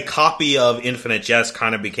 a copy of Infinite Jest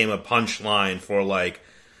kind of became a punchline for like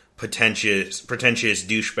pretentious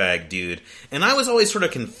douchebag dude. And I was always sort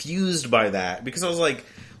of confused by that because I was like,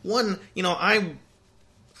 one, you know, I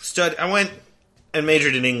went and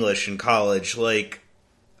majored in English in college. Like,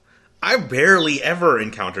 I barely ever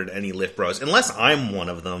encountered any lit bros, unless I'm one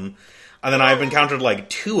of them. And then I've encountered like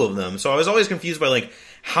two of them. So I was always confused by like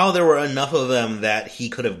how there were enough of them that he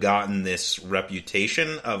could have gotten this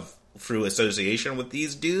reputation through association with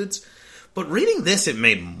these dudes. But reading this, it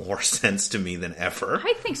made more sense to me than ever.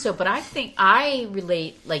 I think so, but I think I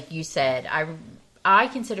relate, like you said, I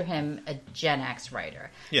consider him a Gen X writer.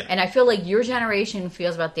 Yeah. And I feel like your generation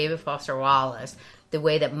feels about David Foster Wallace the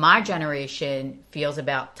way that my generation feels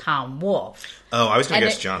about Tom Wolfe. Oh, I was going to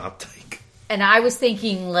guess John Updike. And I was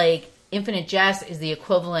thinking, like, Infinite Jest is the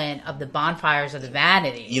equivalent of the Bonfires of the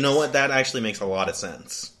Vanities. You know what? That actually makes a lot of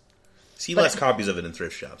sense. See less copies of it in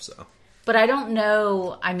thrift shops, though. But I don't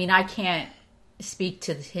know. I mean, I can't speak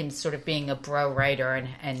to him sort of being a bro writer,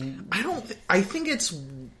 and I think it's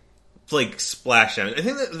like splash down. I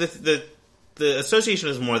think that the association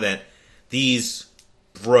is more that these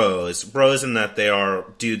bros. Bros in that they are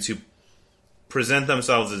dudes who present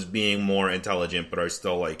themselves as being more intelligent, but are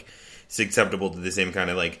still, like, susceptible to the same kind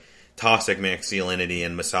of, like, toxic masculinity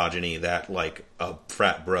and misogyny that, like, a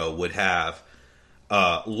frat bro would have.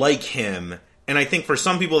 Like him. And I think for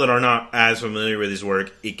some people that are not as familiar with his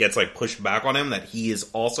work, it gets, like, pushed back on him that he is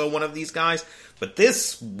also one of these guys. But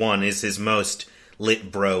this one is his most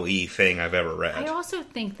lit bro-y thing I've ever read. I also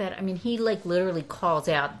think that, I mean, he, like, literally calls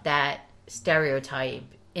out that stereotype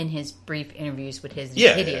in his brief interviews with his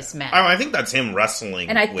hideous men. I think that's him wrestling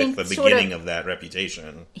with the beginning of that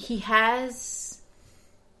reputation. He has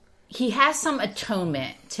some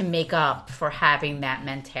atonement to make up for having that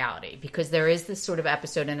mentality, because there is this sort of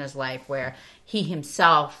episode in his life where he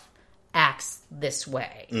himself acts this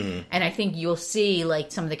way. Mm-hmm. And I think you'll see,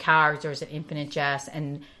 like, some of the characters in Infinite Jest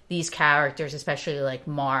and these characters, especially like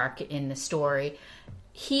Mark in the story,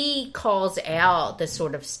 he calls out the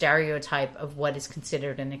sort of stereotype of what is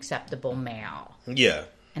considered an acceptable male. Yeah.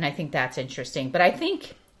 And I think that's interesting. But I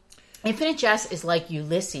think Infinite Jest is like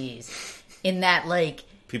Ulysses in that, like,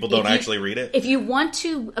 people don't actually read it. If you want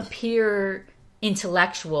to appear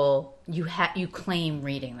intellectual, you claim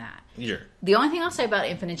reading that. Sure. The only thing I'll say about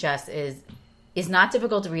Infinite Jest is not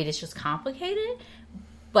difficult to read. It's just complicated.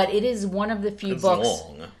 But it is one of the few books.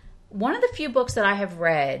 Long. One of the few books that I have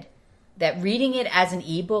read that reading it as an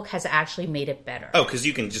ebook has actually made it better. Oh, because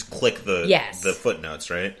you can just click the footnotes,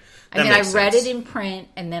 right? I mean, I read it in print,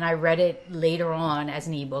 and then I read it later on as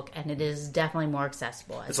an ebook, and it is definitely more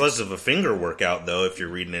accessible. It's less of a finger workout, though, if you're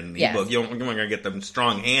reading it in an ebook. You're not going to get them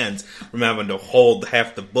strong hands from having to hold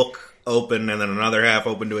half the book open and then another half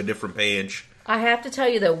open to a different page. I have to tell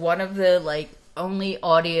you that one of the, like, only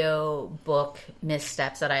audio book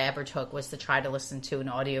missteps that I ever took was to try to listen to an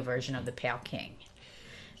audio version of The Pale King.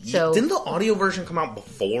 So, didn't the audio version come out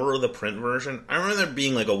before the print version? I remember there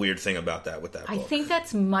being, like, a weird thing about that with that book. I think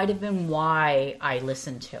that might have been why I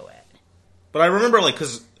listened to it. But I remember, like,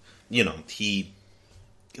 because, you know,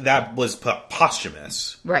 that was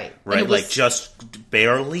posthumous. Right. Right? Like, just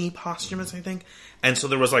barely posthumous, I think. And so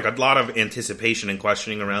there was, like, a lot of anticipation and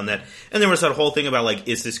questioning around that. And there was that whole thing about, like,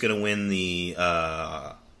 is this going to win the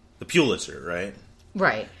Pulitzer, right?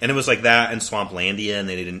 Right. And it was like that and Swamplandia, and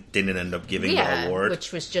they didn't end up giving the award.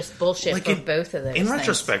 Which was just bullshit, like, for both of those In things.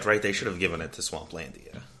 retrospect, right, they should have given it to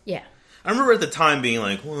Swamplandia. Yeah. I remember at the time being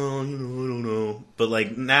like, well, you know, I don't know. But,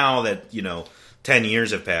 like, now that, you know, 10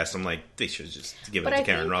 years have passed, I'm like, they should just give it to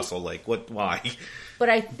Karen Russell. Like, why? But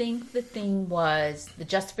I think the thing was, the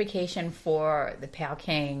justification for The Pale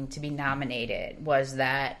King to be nominated was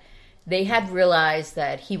that they had realized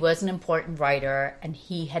that he was an important writer and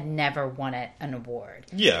he had never won an award.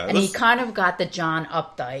 Yeah. And he kind of got the John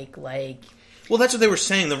Updike, like... Well, that's what they were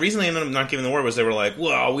saying. The reason they ended up not giving the award was they were like,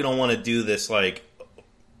 well, we don't want to do this, like...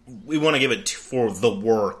 We want to give it for the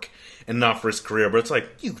work and not for his career. But it's like,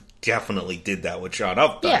 you definitely did that with John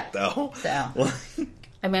Updike, though. So,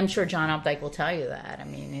 I mean, I'm sure John Updike will tell you that. I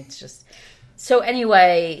mean, it's just... So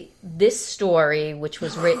anyway, this story, which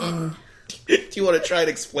was written... Do you want to try and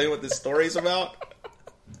explain what this story's about?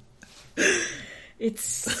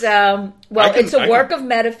 It's it's a work of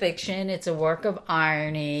metafiction. It's a work of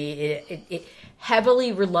irony. It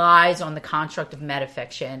heavily relies on the construct of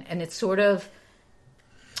metafiction, and it's sort of,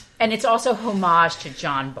 and it's also homage to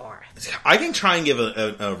John Barth. I can try and give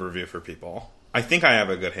an overview for people. I think I have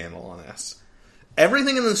a good handle on this.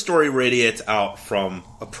 Everything in the story radiates out from,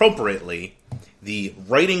 appropriately, the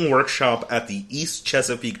writing workshop at the East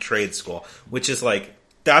Chesapeake Trade School, which is like,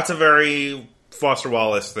 that's a very Foster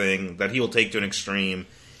Wallace thing that he will take to an extreme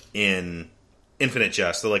in Infinite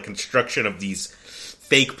Jest. The, like, construction of these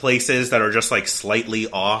fake places that are just, like, slightly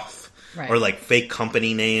off, right. Or, like, fake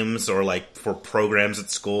company names, or, like, for programs at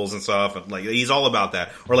schools and stuff. And, like, he's all about that.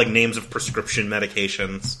 Or, like, names of prescription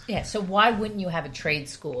medications. Yeah, so why wouldn't you have a trade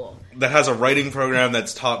school that has a writing program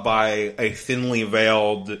that's taught by a thinly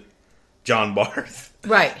veiled John Barth?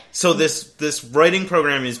 Right. So this writing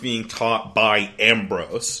program is being taught by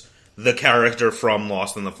Ambrose, the character from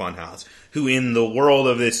Lost in the Funhouse, who in the world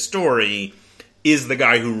of this story is the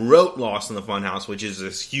guy who wrote Lost in the Funhouse, which is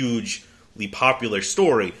this hugely popular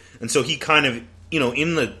story. And so he kind of, you know,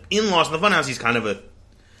 in Lost in the Funhouse, he's kind of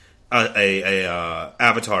a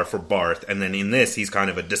avatar for Barth, and then in this, he's kind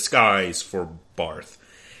of a disguise for Barth.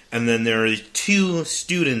 And then there are two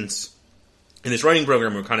students in this writing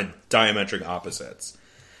program who are kind of diametric opposites.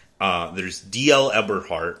 There's D.L.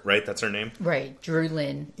 Eberhardt, right? That's her name? Right, Drew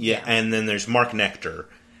Lynn. Yeah, and then there's Mark Nectar.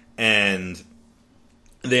 And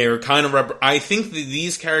they're kind of... I think that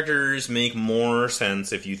these characters make more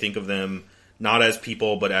sense if you think of them not as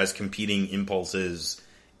people, but as competing impulses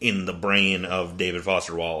in the brain of David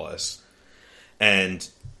Foster Wallace. And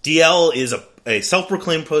DL is a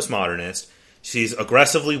self-proclaimed postmodernist. She's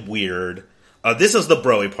aggressively weird. This is the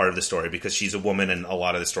bro-y part of the story because she's a woman and a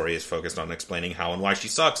lot of the story is focused on explaining how and why she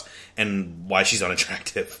sucks and why she's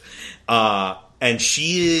unattractive. And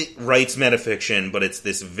she writes metafiction, but it's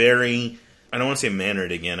this very... I don't want to say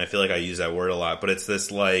mannered again. I feel like I use that word a lot. But it's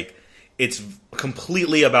this, like... It's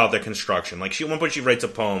completely about the construction. Like, at one point she writes a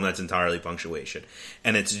poem that's entirely punctuation.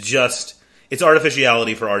 And it's just... It's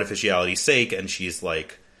artificiality for artificiality's sake, and she's,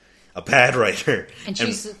 like, a bad writer. And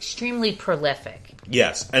she's extremely prolific.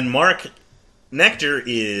 Yes. And Mark Nectar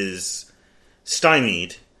is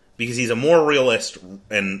stymied because he's a more realist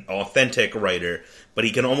and authentic writer, but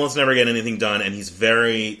he can almost never get anything done, and he's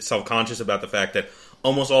very self-conscious about the fact that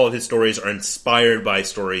almost all of his stories are inspired by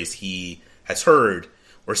stories he has heard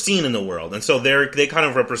or seen in the world. And so they kind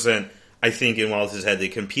of represent, I think, in Wallace's head, the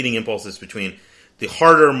competing impulses between the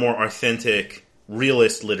harder, more authentic,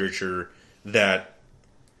 realist literature that,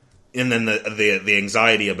 and then the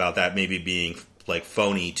anxiety about that maybe being like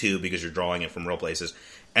phony too, because you're drawing it from real places,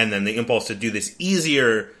 and then the impulse to do this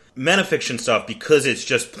easier metafiction stuff because it's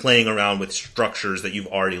just playing around with structures that you've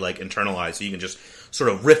already like internalized, so you can just sort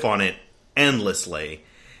of riff on it endlessly.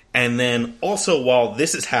 And then also while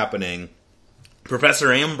this is happening,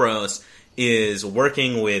 Professor Ambrose is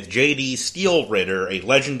working with J.D. Steelritter, a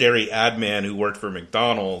legendary ad man who worked for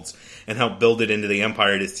McDonald's and helped build it into the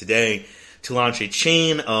empire it is today, to launch a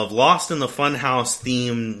chain of Lost in the Funhouse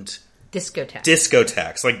themed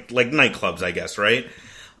discotheques, like nightclubs, I guess, right?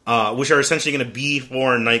 Which are essentially going to be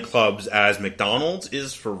for nightclubs as McDonald's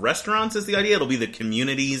is for restaurants, is the idea. It'll be the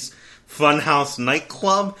community's Funhouse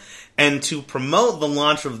nightclub. And to promote the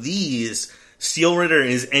launch of these, Steelritter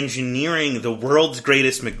is engineering the world's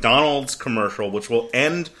greatest McDonald's commercial, which will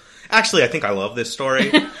end... Actually, I think I love this story.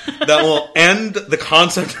 That will end the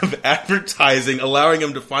concept of advertising, allowing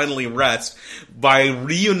him to finally rest by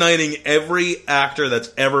reuniting every actor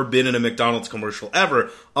that's ever been in a McDonald's commercial ever,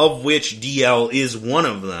 of which DL is one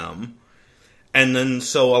of them. And then,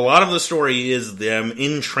 so a lot of the story is them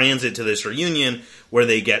in transit to this reunion, where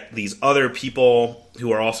they get these other people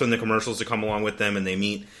who are also in the commercials to come along with them, and they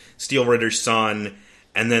meet Steelritter's son,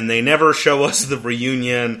 and then they never show us the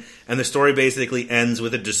reunion, and the story basically ends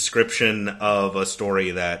with a description of a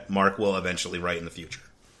story that Mark will eventually write in the future.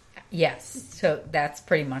 Yes, so that's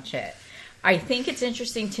pretty much it. I think it's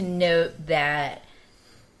interesting to note that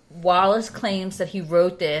Wallace claims that he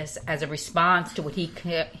wrote this as a response to what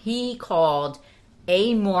he called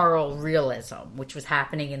amoral realism, which was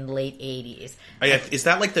happening in the late 80s. Is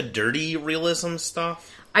that like the dirty realism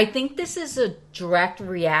stuff? I think this is a direct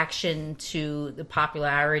reaction to the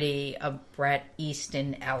popularity of Bret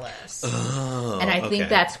Easton Ellis. Oh, and I think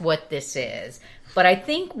that's what this is. But I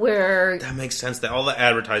think that makes sense. That all the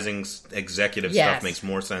advertising executive stuff makes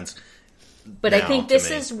more sense. But I think this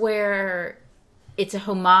is where it's a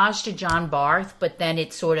homage to John Barth, but then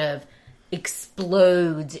it sort of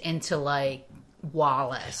explodes into like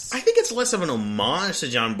Wallace. I think it's less of an homage to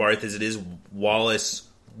John Barth as it is Wallace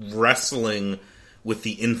wrestling with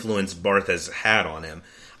the influence Barth has had on him.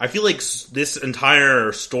 I feel like this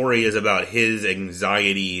entire story is about his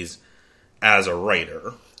anxieties as a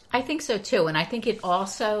writer. I think so too, and I think it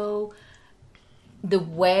also, the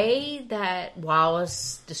way that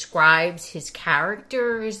Wallace describes his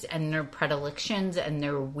characters and their predilections and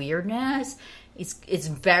their weirdness is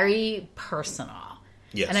very personal.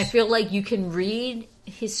 Yes. And I feel like you can read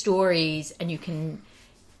his stories and you can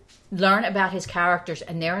learn about his characters,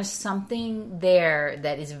 and there is something there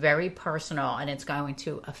that is very personal, and it's going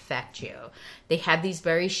to affect you. They have these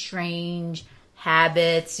very strange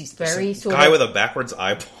habits, these very sort guy of... with a backwards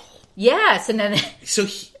eyeball. Yes, and then so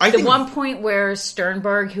one point where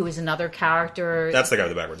Sternberg, who is another character... That's the guy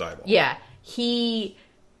with the backwards eyeball. Yeah. He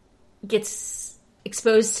gets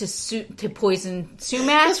exposed to poison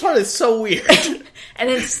sumac. This part is so weird. And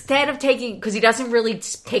instead of taking... Because he doesn't really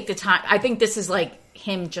take the time... I think this is like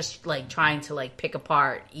him just like trying to like pick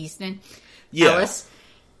apart Easton Ellis.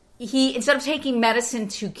 He, instead of taking medicine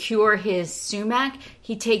to cure his sumac,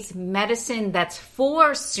 he takes medicine that's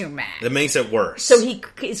for sumac. That makes it worse. So he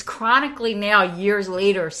is chronically now, years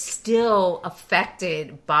later, still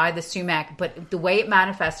affected by the sumac, but the way it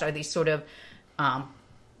manifests are these sort of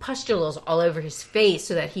pustules all over his face,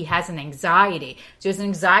 so that he has an anxiety. So he has an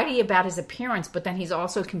anxiety about his appearance, but then he's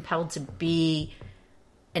also compelled to be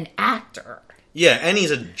an actor. Yeah, and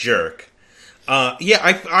he's a jerk. I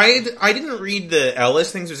didn't read the Ellis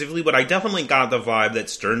thing specifically, but I definitely got the vibe that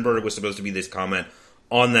Sternberg was supposed to be this comment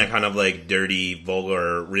on that kind of like dirty,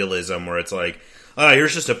 vulgar realism where it's like,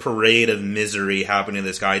 here's just a parade of misery happening to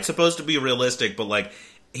this guy. It's supposed to be realistic, but like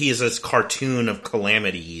he is this cartoon of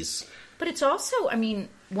calamities But it's also, I mean,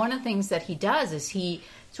 one of the things that he does is he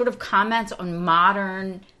sort of comments on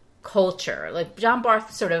modern culture. Like John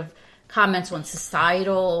Barth sort of comments on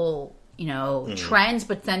societal, trends,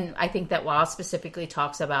 but then I think that Wallace specifically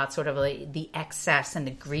talks about sort of like the excess and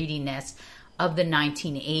the greediness of the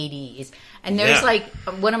 1980s. And there's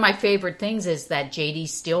one of my favorite things is that J.D.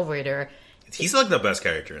 Steelritter. He's like the best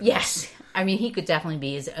character. Yes. I mean, he could definitely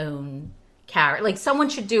be his own character. Like someone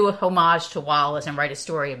should do a homage to Wallace and write a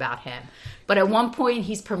story about him. But at one point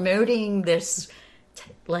he's promoting this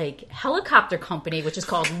helicopter company, which is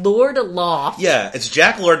called Lord Aloft. Yeah, it's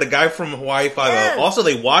Jack Lord, the guy from Hawaii Five-0. Yes. Also,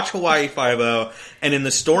 they watch Hawaii Five-0, and in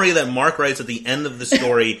the story that Mark writes at the end of the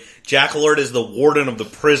story, Jack Lord is the warden of the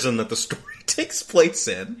prison that the story takes place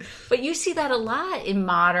in. But you see that a lot in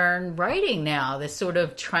modern writing now, this sort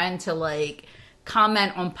of trend to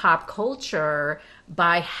comment on pop culture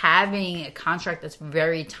by having a construct that's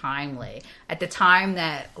very timely. At the time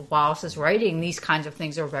that Wallace is writing, these kinds of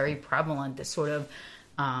things are very prevalent. This sort of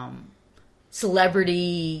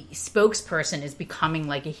celebrity spokesperson is becoming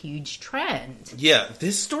a huge trend. Yeah,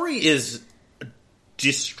 this story is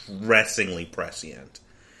distressingly prescient.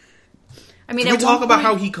 I mean, Can we talk about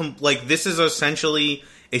how he this is essentially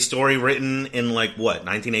a story written in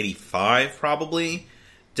 1985 probably,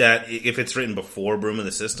 that if it's written before Broom of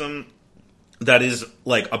the System, that is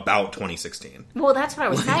about 2016. Well, that's what I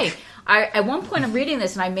was saying. At one point I'm reading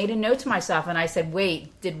this and I made a note to myself and I said,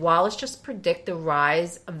 wait, did Wallace just predict the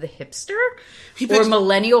rise of the hipster? Or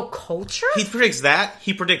millennial culture? He predicts that.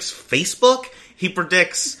 He predicts Facebook. He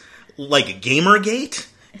predicts Gamergate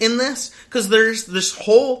in this. Because there's this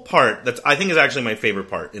whole part that I think is actually my favorite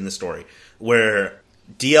part in the story, where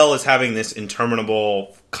DL is having this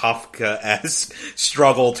interminable Kafka-esque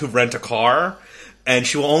struggle to rent a car. And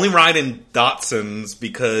she will only ride in Datsuns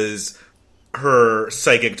because her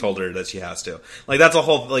psychic told her that she has to. That's a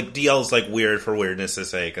whole, DL's weird for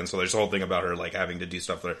weirdness' sake. And so there's a whole thing about her, having to do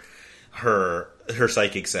stuff that her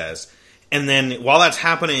psychic says. And then while that's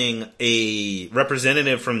happening, a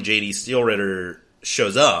representative from J.D. Steelritter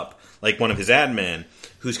shows up, one of his admin,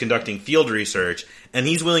 who's conducting field research. And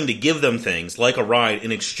he's willing to give them things, like a ride,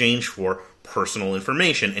 in exchange for personal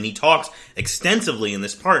information. And he talks extensively in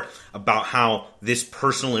this part about how this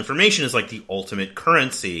personal information is the ultimate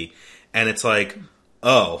currency. And it's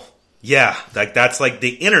oh, yeah, that's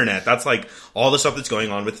the internet. That's all the stuff that's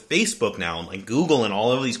going on with Facebook now, and Google and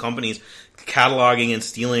all of these companies cataloging and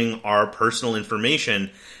stealing our personal information.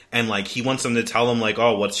 And he wants them to tell them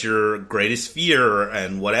oh, what's your greatest fear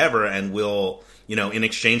and whatever. And we'll, in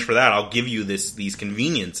exchange for that, I'll give you these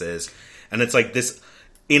conveniences. And it's this,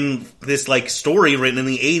 in this story written in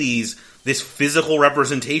the 80s, this physical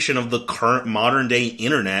representation of the current modern day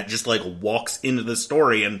internet just walks into the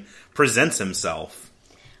story and presents himself.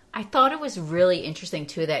 I thought it was really interesting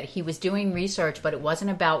too that he was doing research, but it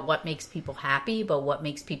wasn't about what makes people happy, but what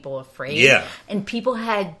makes people afraid. Yeah. And people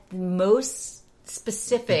had the most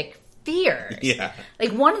specific fears. Yeah.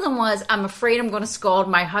 One of them was, I'm afraid I'm going to scald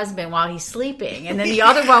my husband while he's sleeping. And then the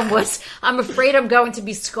other one was, I'm afraid I'm going to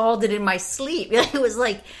be scalded in my sleep. It was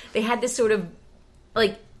they had this sort of,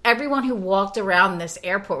 everyone who walked around this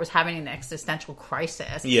airport was having an existential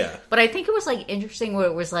crisis. Yeah. But I think it was interesting where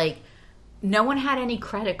it was no one had any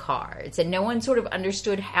credit cards and no one sort of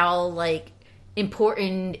understood how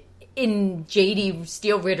important in J.D.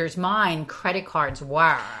 Steelritter's mind credit cards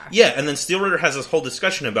were. Yeah, and then Steelritter has this whole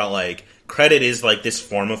discussion about credit is this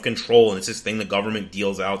form of control, and it's this thing the government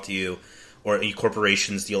deals out to you, or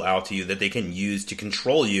corporations deal out to you, that they can use to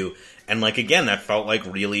control you. And again, that felt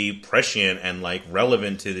really prescient and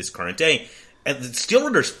relevant to this current day. And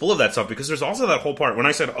Steelritter's full of that stuff, because there's also that whole part when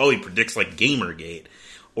I said, oh, he predicts Gamergate,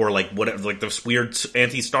 or whatever, this weird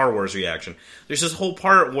anti-Star Wars reaction. There's this whole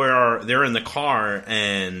part where they're in the car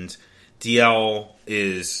and DL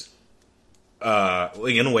is, in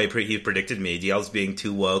a way, he predicted me. DL's being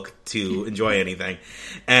too woke to enjoy anything.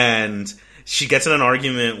 And she gets in an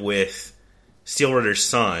argument with Steelritter's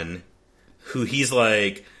son, who he's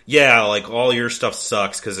yeah, all your stuff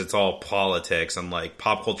sucks because it's all politics, and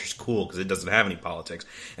pop culture's cool because it doesn't have any politics.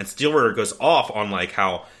 And Steelritter goes off on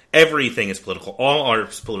how everything is political, all art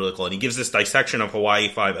is political, and he gives this dissection of Hawaii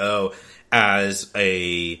Five-0 as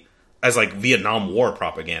Vietnam War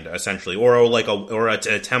propaganda, essentially, or an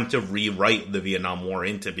attempt to rewrite the Vietnam War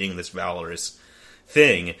into being this valorous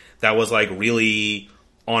thing that was really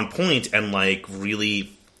on point and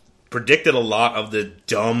really predicted a lot of the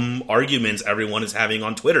dumb arguments everyone is having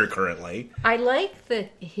on Twitter currently. I like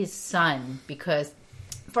his son because,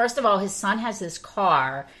 first of all, his son has this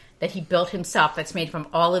car that he built himself that's made from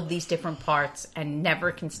all of these different parts and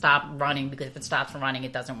never can stop running, because if it stops running,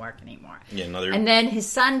 it doesn't work anymore. Yeah, and then his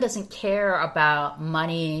son doesn't care about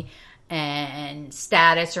money and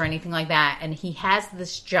status or anything like that. And he has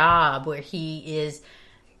this job where he is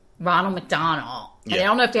Ronald McDonald. And I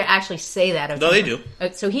don't know if they actually say that. No, they do.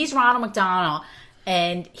 So he's Ronald McDonald,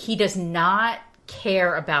 and he does not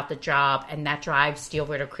care about the job, and that drives Steele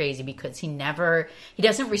Ritter crazy because he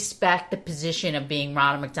doesn't respect the position of being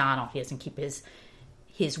Ronald McDonald. He doesn't keep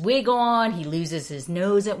his wig on. He loses his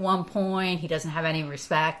nose at one point. He doesn't have any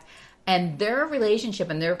respect. And their relationship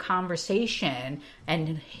and their conversation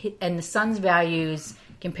and the son's values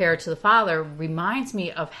compared to the father reminds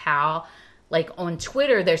me of how, like, on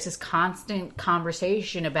Twitter, there's this constant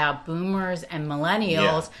conversation about boomers and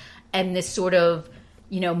millennials and this sort of,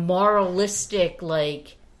 moralistic,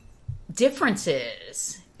 like,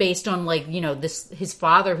 differences based on, like, his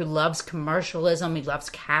father who loves commercialism, he loves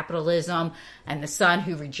capitalism, and the son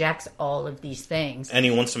who rejects all of these things. And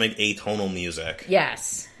he wants to make atonal music.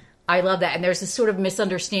 Yes. I love that. And there's this sort of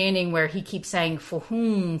misunderstanding where he keeps saying, for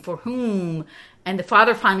whom? And the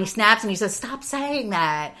father finally snaps and he says, stop saying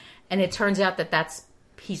that. And it turns out that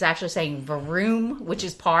he's actually saying varoom, which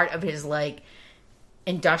is part of his, like,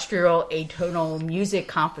 industrial atonal music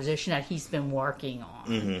composition that he's been working on.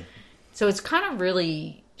 Mm-hmm. So it's kind of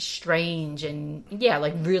really strange and,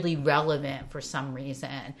 like, really relevant for some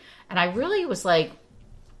reason. And I really was like,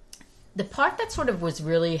 the part that sort of was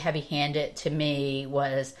really heavy-handed to me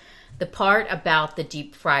was the part about the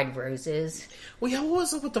deep-fried roses. Well, yeah, what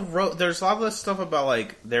was it with the there's a lot of this stuff about,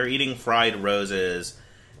 like, they're eating fried roses,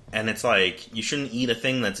 and it's like, you shouldn't eat a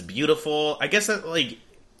thing that's beautiful. I guess that, like,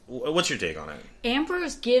 what's your take on it?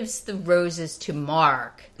 Ambrose gives the roses to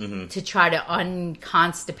Mark to try to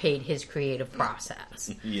unconstipate his creative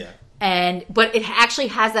process. Yeah. But it actually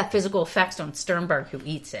has that physical effect on Sternberg, who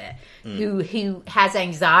eats it, who has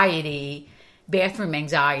anxiety, bathroom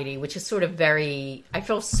anxiety, which is sort of very... I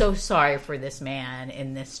feel so sorry for this man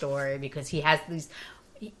in this story because he has these...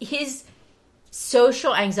 His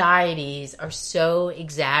social anxieties are so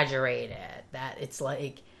exaggerated that it's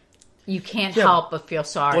like... You can't help but feel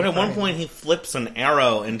sorry for him. But at one point, he flips an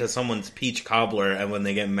arrow into someone's peach cobbler, and when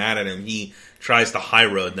they get mad at him, he tries to high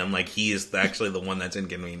road them like he is actually the one that's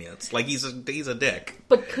inconvenienced. Like, he's a dick.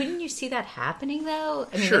 But couldn't you see that happening, though?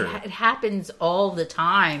 I mean, sure. It happens all the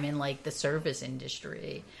time in, like, the service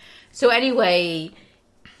industry. So anyway,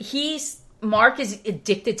 Mark is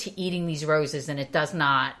addicted to eating these roses, and it does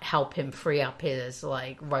not help him free up his,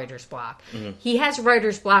 like, writer's block. Mm-hmm. He has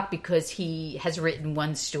writer's block because he has written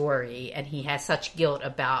one story, and he has such guilt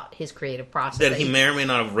about his creative process. That he may or may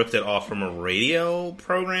not have ripped it off from a radio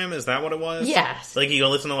program? Is that what it was? Yes. Like, you go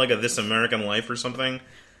listen to, like, a This American Life or something?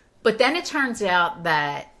 But then it turns out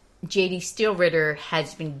that J.D. Steele Ritter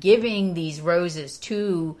has been giving these roses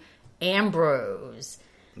to Ambrose...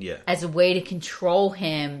 Yeah. As a way to control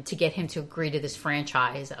him, to get him to agree to this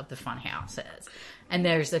franchise of the Funhouses. And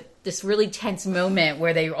there's this really tense moment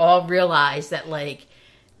where they all realize that, like,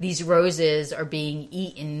 these roses are being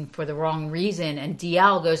eaten for the wrong reason. And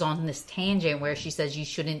DL goes on this tangent where she says you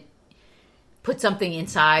shouldn't put something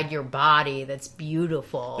inside your body that's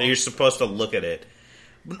beautiful. That you're supposed to look at it.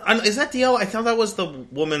 Is that DL? I thought that was the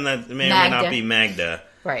woman that may or may not be Magda.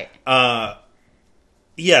 Right.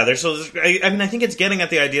 Yeah, I mean, I think it's getting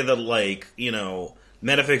at the idea that, like,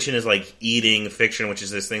 metafiction is like eating fiction, which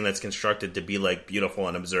is this thing that's constructed to be, like, beautiful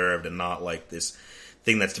and observed and not, like, this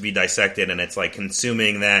thing that's to be dissected, and it's, like,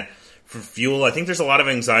 consuming that for fuel. I think there's a lot of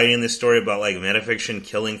anxiety in this story about, like, metafiction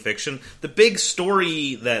killing fiction. The big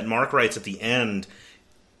story that Mark writes at the end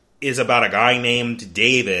is about a guy named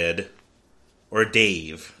David, or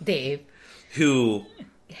Dave. Who...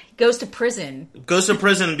 Goes to prison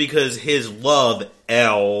because his love,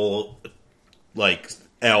 L, like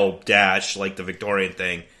the Victorian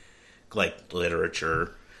thing, like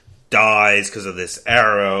literature, dies because of this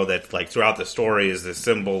arrow that, like, throughout the story is this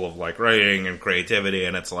symbol of, like, writing and creativity.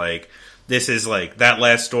 And it's like, this is like, that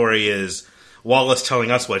last story is Wallace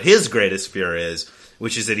telling us what his greatest fear is,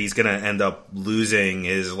 which is that he's going to end up losing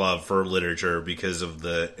his love for literature because of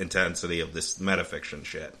the intensity of this metafiction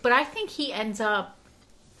shit. But I think he ends up,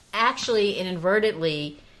 actually, and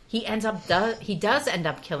inadvertently, he does end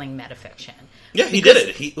up killing metafiction. Yeah, he did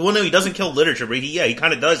it. He doesn't kill literature, but he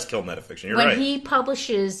kind of does kill metafiction. You're right. When he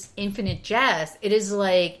publishes Infinite Jest, it is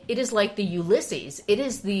like the Ulysses. It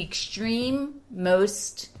is the extreme,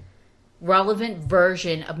 most relevant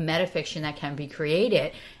version of metafiction that can be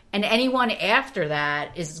created. And anyone after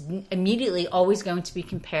that is immediately always going to be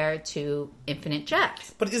compared to Infinite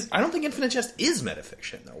Jest. But I don't think Infinite Jest is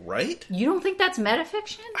metafiction, though, right? You don't think that's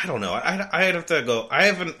metafiction? I don't know. I'd have to go.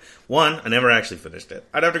 I never actually finished it.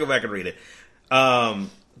 I'd have to go back and read it.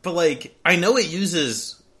 But, like, I know it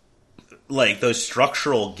uses, like, those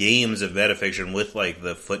structural games of metafiction with, like,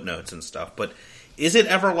 the footnotes and stuff. But is it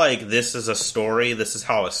ever like, this is a story, this is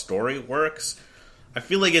how a story works? I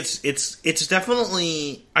feel like it's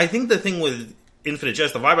definitely... I think the thing with Infinite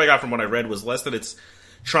Jest, the vibe I got from what I read was less that it's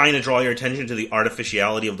trying to draw your attention to the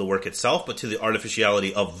artificiality of the work itself, but to the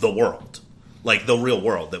artificiality of the world. Like, the real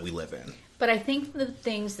world that we live in. But I think the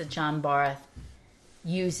things that John Barth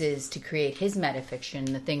uses to create his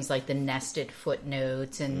metafiction, the things like the nested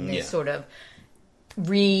footnotes and this sort of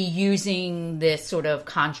reusing this sort of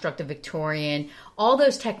construct of Victorian, all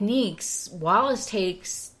those techniques, Wallace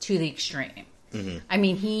takes to the extreme. Mm-hmm. I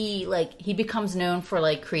mean, he becomes known for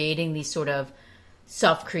like creating these sort of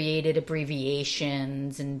self-created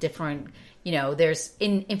abbreviations and different, there's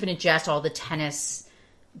in Infinite Jest, all the tennis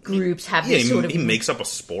groups have this sort of... he makes up a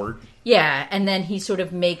sport. Yeah, and then he sort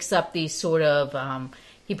of makes up these sort of...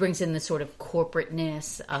 he brings in the sort of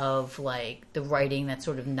corporateness of, like, the writing that's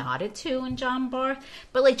sort of nodded to in John Barth.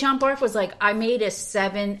 But, like, John Barth was like, I made a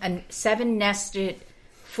seven nested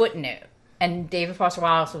footnote. And David Foster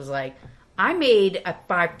Wallace was like, I made a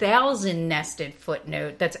 5,000 nested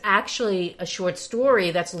footnote that's actually a short story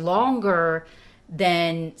that's longer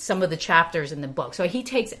than some of the chapters in the book. So he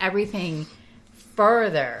takes everything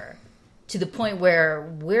further to the point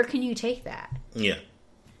where can you take that? Yeah.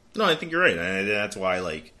 No, I think you're right. And that's why,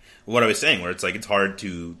 like, what I was saying, where it's like, it's hard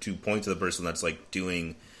to point to the person that's, like,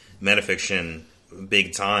 doing metafiction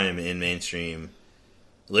big time in mainstream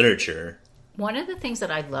literature. One of the things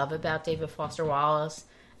that I love about David Foster Wallace,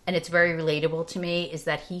 and it's very relatable to me, is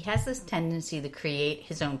that he has this tendency to create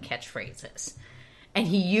his own catchphrases. And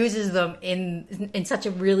he uses them in such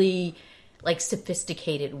a really, like,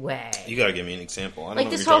 sophisticated way. You gotta give me an example. I don't like,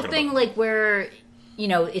 know this what you're whole thing, about. like, where...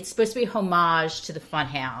 it's supposed to be homage to the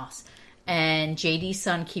Funhouse, and JD's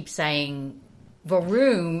son keeps saying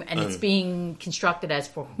 "varoom," and it's being constructed as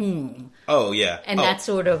 "for whom." Oh yeah, and that's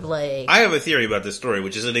sort of like... I have a theory about this story,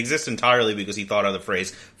 which is it exists entirely because he thought of the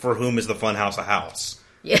phrase "for whom is the Funhouse a house?"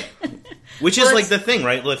 Yeah, which is like the thing,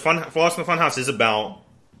 right? Like, Lost in the Funhouse is about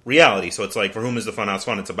reality, so it's like, for whom is the Funhouse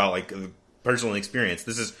fun? It's about like personal experience.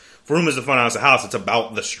 This is for whom is the Funhouse a house? It's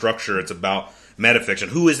about the structure. It's about metafiction.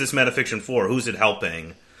 Who is this metafiction for? Who's it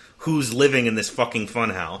helping? Who's living in this fucking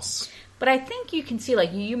funhouse? But I think you can see,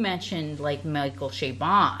 like, you mentioned, like, Michael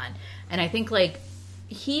Chabon, and I think, like,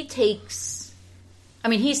 he takes... I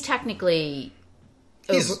mean, he's technically...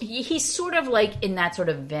 He's sort of, like, in that sort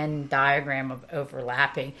of Venn diagram of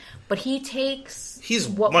overlapping, but he takes... He's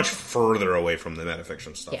much further away from the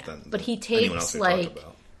metafiction stuff than but he anyone else takes, we've like, talked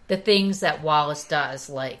about. The things that Wallace does,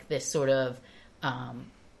 like this sort of...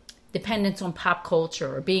 dependence on pop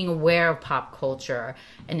culture or being aware of pop culture,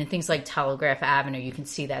 and in things like Telegraph Avenue you can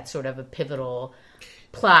see that sort of a pivotal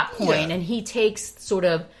plot point. And he takes sort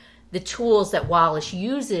of the tools that Wallace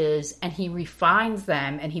uses and he refines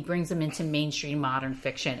them and he brings them into mainstream modern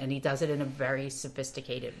fiction, and he does it in a very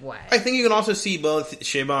sophisticated way. I think you can also see both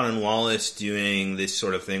Chabon and Wallace doing this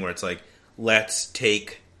sort of thing where it's like, let's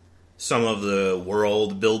take some of the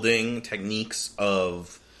world building techniques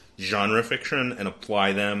of genre fiction and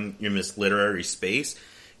apply them in this literary space.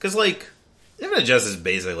 Because, like, Infinite Jest is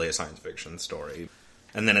basically a science fiction story.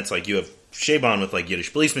 And then it's like, you have Chabon with, like,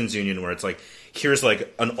 Yiddish Policeman's Union, where it's like, here's,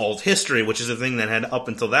 like, an alt history, which is a thing that had, up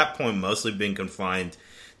until that point, mostly been confined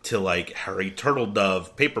to, like, Harry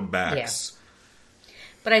Turtledove paperbacks. Yeah.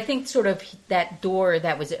 But I think sort of that door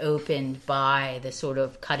that was opened by the sort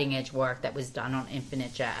of cutting-edge work that was done on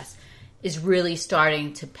Infinite Jest is really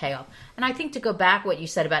starting to pay off. And I think, to go back what you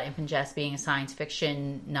said about Infinite Jest being a science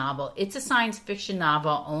fiction novel, it's a science fiction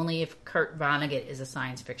novel only if Kurt Vonnegut is a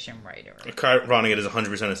science fiction writer. Kurt Vonnegut is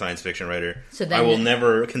 100% a science fiction writer. So then, I will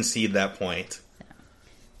never concede that point.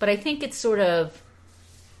 But I think it's sort of...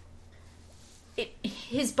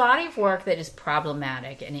 his body of work that is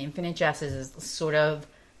problematic, and Infinite Jest is sort of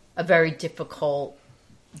a very difficult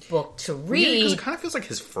book to read. Yeah, because it kind of feels like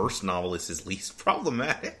his first novel is his least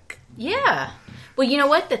problematic. Yeah. Well, you know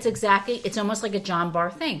what? That's exactly... It's almost like a John Barr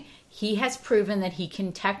thing. He has proven that he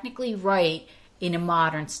can technically write in a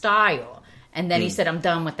modern style. And then he said, I'm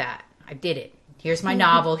done with that. I did it. Here's my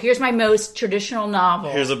novel. Here's my most traditional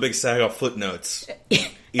novel. Here's a big sack of footnotes. Eat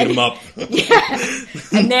them up. Yeah.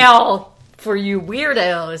 And now, for you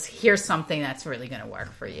weirdos, here's something that's really going to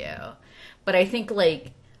work for you. But I think,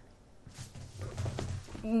 like...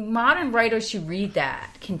 modern writers who read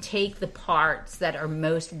that can take the parts that are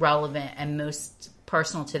most relevant and most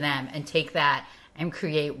personal to them and take that and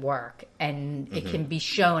create work, and it can be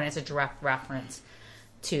shown as a direct reference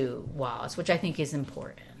to Wallace, which I think is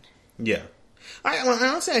important. Yeah. I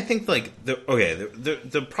honestly, I think, like,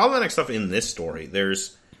 the problematic stuff in this story,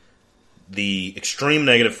 there's the extreme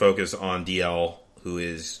negative focus on DL, who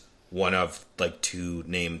is one of, like, 2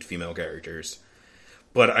 named female characters.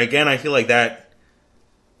 But, again, I feel like that,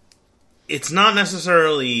 it's not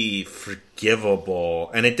necessarily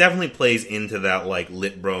forgivable, and it definitely plays into that, like,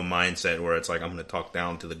 lit bro mindset where it's like, I'm going to talk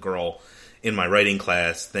down to the girl in my writing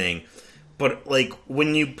class thing. But, like,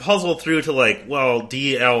 when you puzzle through to, like, well,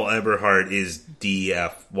 D.L. Eberhardt is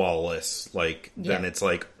D.F. Wallace, like, then it's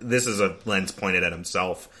like, this is a lens pointed at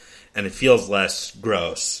himself, and it feels less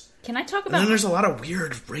gross. Can I talk about... And then there's a lot of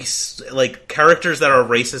weird race, like, characters that are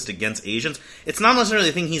racist against Asians. It's not necessarily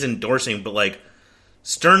the thing he's endorsing, but, like,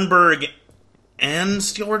 Sternberg and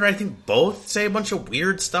Steelritter, I think, both say a bunch of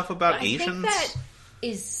weird stuff about Asians. I think that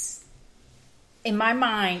is... In my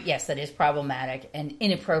mind, yes, that is problematic and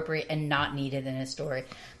inappropriate and not needed in a story.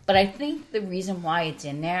 But I think the reason why it's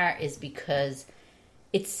in there is because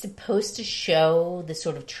it's supposed to show the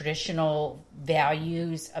sort of traditional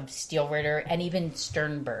values of Steelritter and even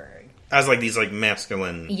Sternberg. As, like, these, like,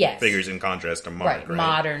 masculine figures in contrast to Mark, right?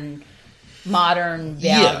 Modern values.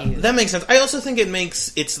 Yeah, that makes sense. I also think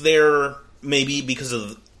it's there maybe because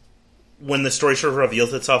of when the story sort of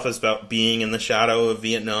reveals itself as about being in the shadow of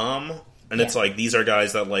Vietnam. And it's like, these are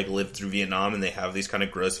guys that, like, lived through Vietnam and they have these kind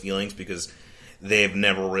of gross feelings because they've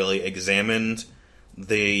never really examined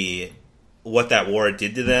what that war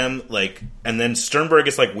did to them. Like, and then Sternberg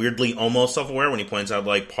is, like, weirdly almost self-aware when he points out,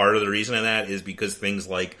 like, part of the reason of that is because things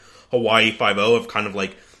like Hawaii Five-0 have kind of,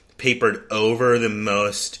 like, papered over the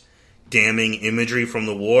most damning imagery from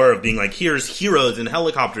the war of being like, here's heroes in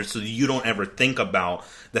helicopters so you don't ever think about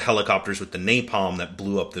the helicopters with the napalm that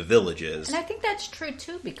blew up the villages. And I think that's true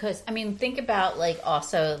too, because I mean, think about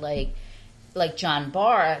also John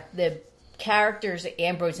Barr, the characters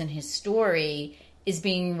Ambrose in his story is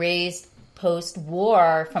being raised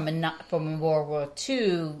post-war from a World War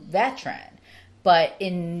II veteran. But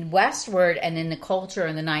in Westward and in the culture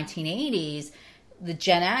in the 1980s, the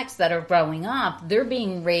Gen X that are growing up, they're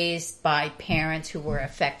being raised by parents who were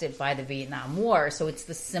affected by the Vietnam War. So it's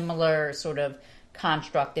the similar sort of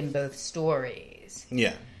construct in both stories.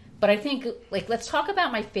 Yeah. But I think, let's talk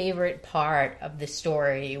about my favorite part of the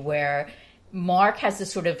story, where Mark has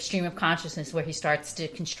this sort of stream of consciousness where he starts to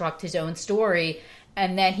construct his own story,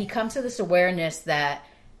 and then he comes to this awareness that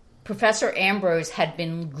Professor Ambrose had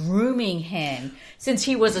been grooming him since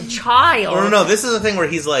he was a child. Oh, no, this is the thing where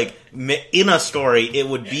he's like, in a story, it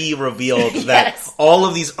would be revealed that all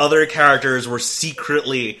of these other characters were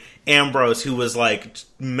secretly Ambrose, who was, like,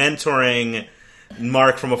 mentoring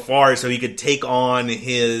Mark from afar so he could take on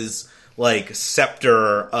his, like,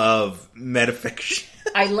 scepter of metafiction.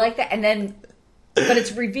 I like that. And then, but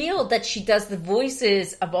it's revealed that she does the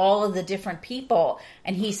voices of all of the different people.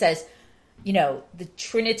 And he says, the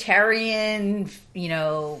Trinitarian,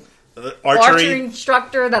 archery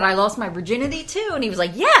instructor that I lost my virginity to. And he was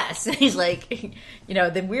like, yes. And he's like,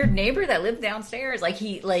 the weird neighbor that lived downstairs.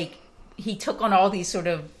 He took on all these sort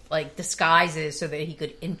of, disguises so that he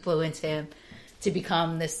could influence him to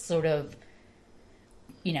become this sort of,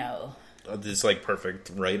 this,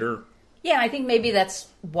 perfect writer. Yeah, I think maybe that's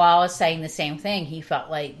Wallace saying the same thing. He felt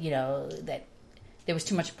like, that there was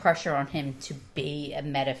too much pressure on him to be a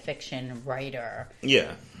metafiction writer.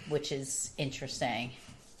 Yeah. Which is interesting.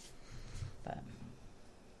 But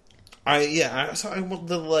I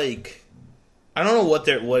don't know what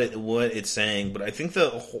it's saying, but I think the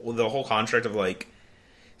whole construct of,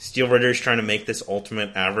 Steelritter's trying to make this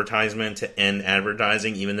ultimate advertisement to end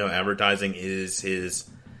advertising, even though advertising is his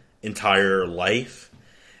entire life,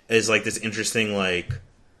 is, this interesting,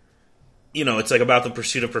 it's, about the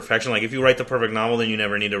pursuit of perfection. If you write the perfect novel, then you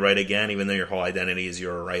never need to write again, even though your whole identity is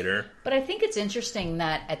you're a writer. But I think it's interesting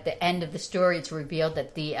that at the end of the story, it's revealed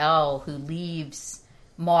that DL, who leaves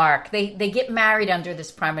Mark, they get married under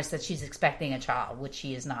this premise that she's expecting a child, which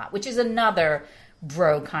she is not, which is another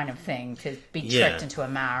bro kind of thing, to be tricked into a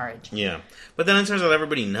marriage. Yeah. But then it turns out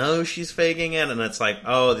everybody knows she's faking it, and it's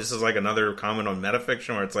this is another comment on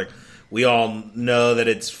metafiction where it's we all know that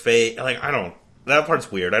it's fake. That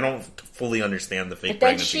part's weird. I don't fully understand the fake pregnancy.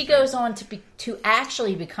 But then she goes on to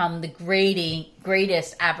actually become the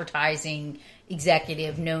greatest advertising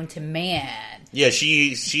executive known to man. Yeah,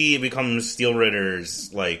 she becomes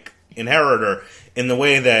Steelritter's, inheritor in the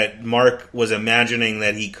way that Mark was imagining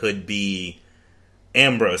that he could be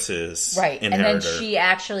Ambrose's right, inheritor. and then she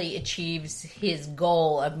actually achieves his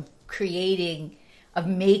goal of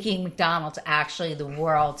making McDonald's actually the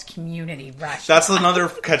world's community restaurant. That's another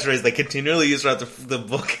catchphrase they continually use throughout the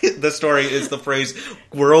book. The story is the phrase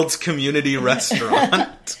 "world's community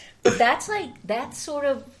restaurant." But that's sort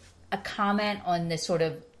of a comment on this sort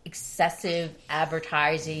of excessive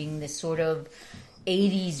advertising, this sort of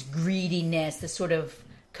 80s greediness, this sort of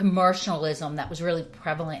commercialism that was really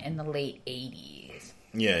prevalent in the late 80s.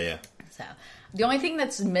 Yeah. So the only thing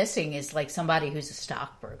that's missing is like somebody who's a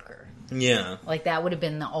stockbroker. Yeah. Like that would have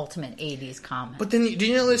been the ultimate 80s comment. But then, do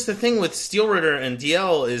you notice the thing with Steel Ritter and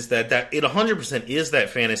DL is that it 100% is that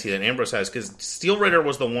fantasy that Ambrose has, because Steel Ritter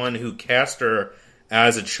was the one who cast her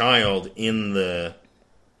as a child in the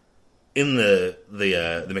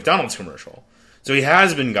McDonald's commercial. So he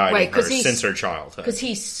has been guiding her since her childhood. Because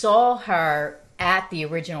he saw her at the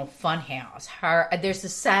original Funhouse. There's a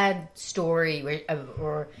sad story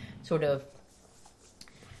or sort of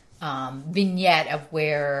vignette of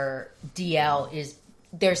where DL is.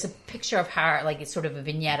 There's a picture of her, like it's sort of a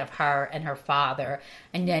vignette of her and her father,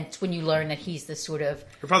 and then it's when you learn that he's this sort of...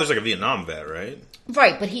 Her father's like a Vietnam vet, right?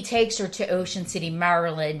 Right, but he takes her to Ocean City,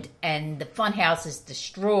 Maryland, and the funhouse is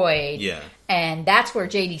destroyed. Yeah. And that's where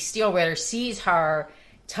J.D. Steelritter sees her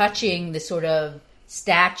touching the sort of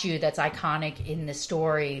statue that's iconic in the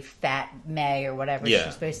story, Fat May or whatever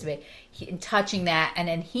she's supposed to be. Touching that, and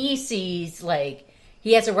then he sees, like,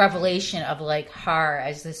 he has a revelation of, like, her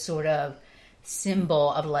as this sort of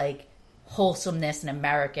symbol of, like, wholesomeness in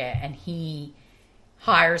America, and he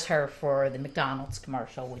hires her for the McDonald's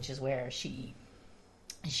commercial, which is where she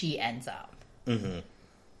ends up. Mm-hmm.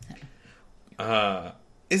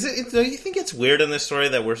 Do you think it's weird in this story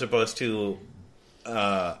that we're supposed to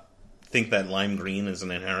think that lime green is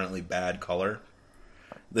an inherently bad color?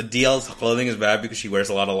 The DL's clothing is bad because she wears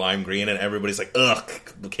a lot of lime green, and everybody's like, ugh,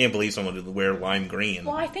 I can't believe someone would wear lime green.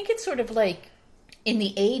 Well, I think it's sort of like, in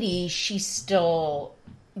the 80s, she's still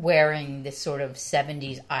wearing this sort of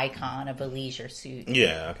 70s icon of a leisure suit.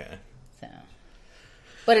 Yeah, okay. So,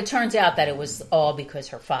 but it turns out that it was all because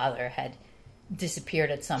her father had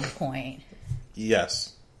disappeared at some point.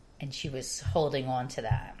 Yes. And she was holding on to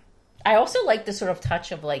that. I also like the sort of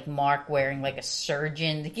touch of, like, Mark wearing, like, a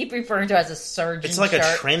surgeon. They keep referring to it as a surgeon It's like shirt.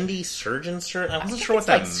 a trendy surgeon shirt? I wasn't sure what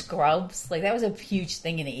that... that... like scrubs. Like, that was a huge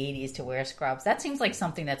thing in the 80s to wear scrubs. That seems like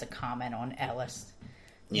something that's a comment on Ellis.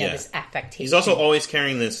 You know, this affectation. He's also always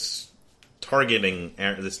carrying this target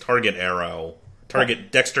arrow,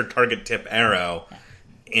 Dexter target tip arrow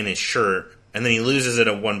in his shirt, and then he loses it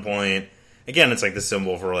at one point. Again, it's like the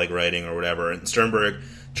symbol for, like, writing or whatever, and Sternberg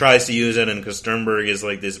tries to use it, and because Sternberg is,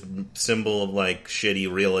 like, this symbol of, like, shitty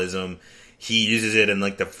realism, he uses it, and,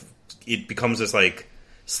 like, it becomes this, like,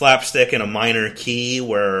 slapstick in a minor key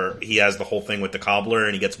where he has the whole thing with the cobbler,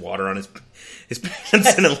 and he gets water on his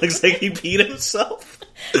pants, and it looks like he peed himself.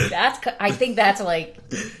 I think that's, like...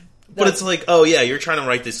 But it's like, oh yeah, you're trying to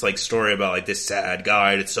write this, like, story about, like, this sad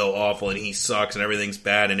guy, and it's so awful, and he sucks, and everything's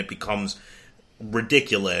bad, and it becomes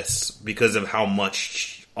ridiculous because of how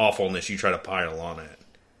much awfulness you try to pile on it.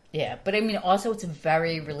 Yeah, but I mean, also it's a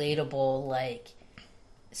very relatable, like,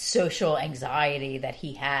 social anxiety that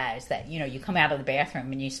he has, that, you know, you come out of the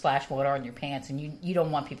bathroom and you splash water on your pants and you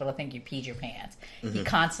don't want people to think you peed your pants. Mm-hmm. He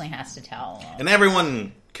constantly has to tell them. And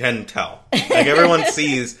everyone can tell. Like, everyone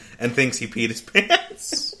sees and thinks he peed his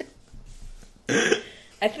pants.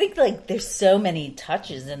 I think, like, there's so many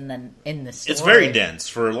touches in the story. It's very dense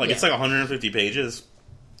for, like, it's like 150 pages,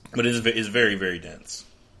 but it is very, very dense.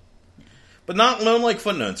 But no, like,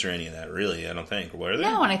 footnotes or any of that, really, I don't think. Were there?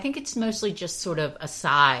 No, and I think it's mostly just sort of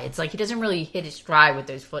asides. Like, he doesn't really hit his stride with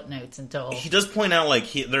those footnotes until... He does point out,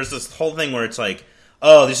 like, there's this whole thing where it's like,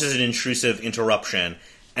 oh, this is an intrusive interruption.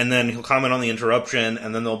 And then he'll comment on the interruption,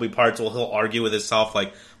 and then there'll be parts where he'll argue with himself,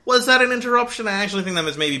 like, was that an interruption? I actually think that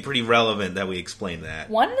was maybe pretty relevant that we explain that.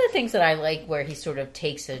 One of the things that I like where he sort of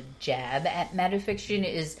takes a jab at metafiction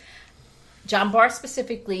is John Barr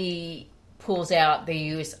specifically pulls out the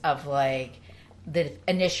use of, like, the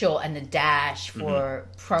initial and the dash for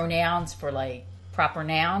pronouns, for, like, proper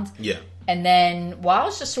nouns. Yeah. And then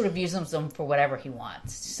Wallace just sort of uses them for whatever he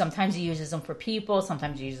wants. Sometimes he uses them for people,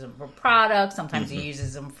 sometimes he uses them for products, sometimes he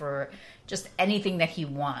uses them for just anything that he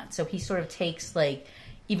wants. So he sort of takes, like,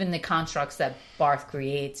 even the constructs that Barth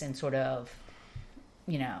creates and sort of,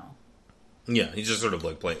 you know... Yeah, he just sort of,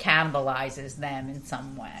 like, cannibalizes them in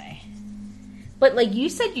some way. But, like, you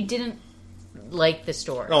said you didn't like the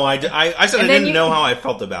story. No, I said I didn't know how I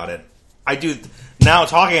felt about it. I do... Now,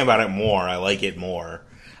 talking about it more, I like it more.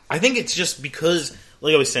 I think it's just because,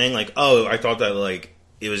 like I was saying, like, oh, I thought that, like,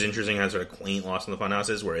 it was interesting how sort of quaint Lost in the Funhouse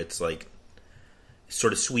is, where it's, like,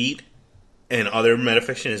 sort of sweet, and other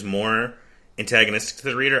metafiction is more antagonistic to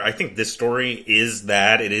the reader. I think this story is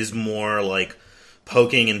that. It is more like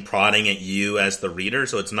poking and prodding at you as the reader,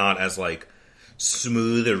 so it's not as like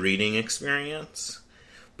smooth a reading experience.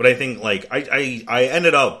 But I think like I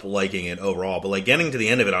ended up liking it overall, but like getting to the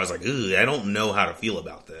end of it, I was like, ooh, I don't know how to feel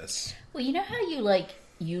about this. Well, you know how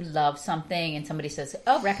you love something and somebody says,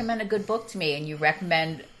 oh, recommend a good book to me, and you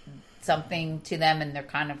recommend something to them and they're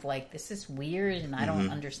kind of like, this is weird and I don't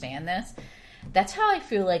understand this. That's how I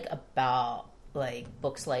feel like about like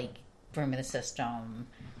books like Broom of the System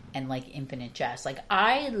and like Infinite Jest. Like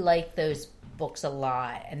I like those books a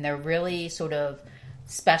lot, and they're really sort of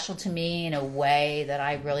special to me in a way that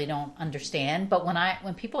I really don't understand. But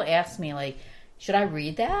when people ask me like, should I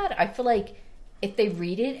read that? I feel like if they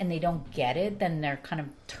read it and they don't get it, then they're kind of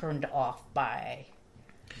turned off by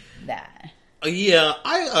that. Yeah,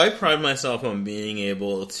 I pride myself on being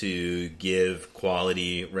able to give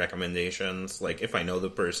quality recommendations, like if I know the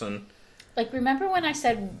person. Like, remember when I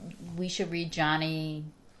said we should read Johnny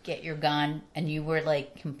Get Your Gun, and you were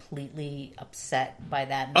like completely upset by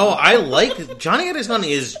that? Oh, I like Johnny Get His Gun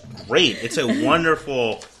is great. It's a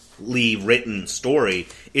wonderfully written story.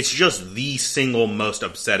 It's just the single most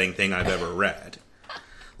upsetting thing I've ever read.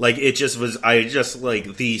 Like, it just was,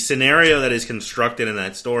 like, the scenario that is constructed in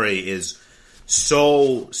that story is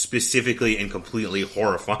so specifically and completely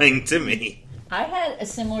horrifying to me. I had a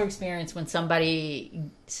similar experience when somebody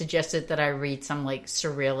suggested that I read some, like,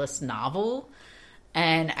 surrealist novel.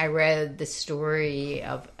 And I read the story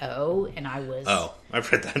of O, and I was... Oh, I've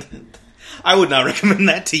read that. I would not recommend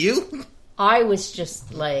that to you. I was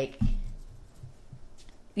just, like...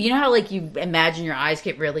 You know how, like, you imagine your eyes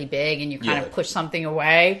get really big and you kind of push something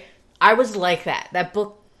away? I was like that. That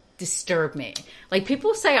book disturbed me. Like,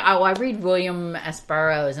 people say, oh, I read William S.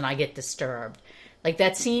 Burroughs and I get disturbed. Like,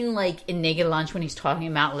 that scene, like, in Naked Lunch when he's talking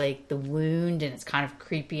about, like, the wound and it's kind of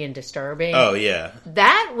creepy and disturbing. Oh, yeah.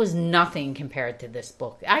 That was nothing compared to this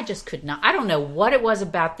book. I just could not... I don't know what it was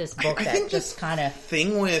about this book that just kind of...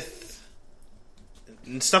 thing with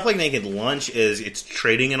stuff like Naked Lunch is it's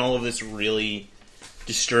trading in all of this really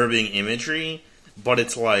disturbing imagery, but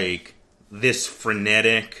it's like this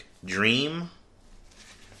frenetic dream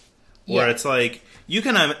where it's like you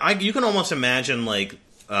can almost imagine like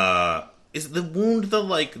is the wound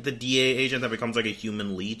the DA agent that becomes like a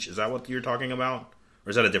human leech? Is that what you're talking about, or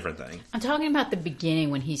is that a different thing? I'm talking about the beginning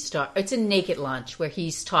when he it's a Naked Lunch where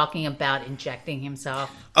he's talking about injecting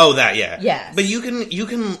himself. Oh, that, yeah. Yes. But you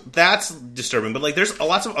can that's disturbing, but like there's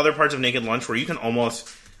lots of other parts of Naked Lunch where you can almost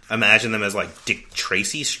imagine them as like Dick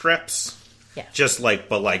Tracy strips. Yeah. Just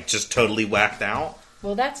totally whacked out.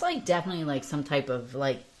 Well, that's like definitely like some type of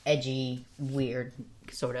like edgy, weird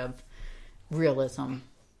sort of realism.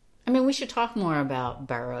 I mean, we should talk more about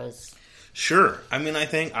Burroughs. Sure. I mean, I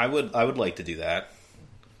think I would like to do that.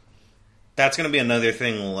 That's going to be another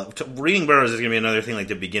thing. Reading Burroughs is going to be another thing, like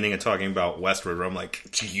the beginning of talking about Westward, where I'm like,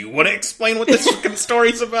 do you want to explain what this fucking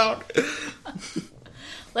story's about?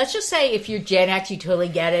 Let's just say if you're Gen X, you totally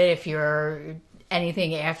get it. If you're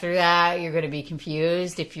anything after that, you're going to be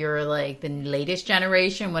confused. If you're like the latest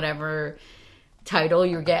generation, whatever title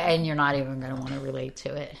you're getting, you're not even going to want to relate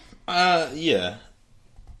to it. Yeah.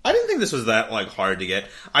 I didn't think this was that like hard to get.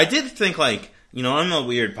 I did think like, you know, I'm a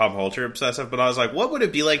weird pop culture obsessive, but I was like, what would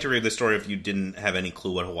it be like to read this story if you didn't have any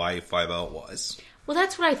clue what Hawaii Five-0 was? Well,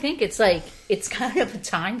 that's what I think. It's like, it's kind of a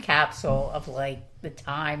time capsule of like the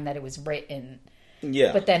time that it was written.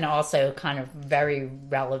 Yeah. But then also kind of very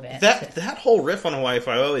relevant. That whole riff on Hawaii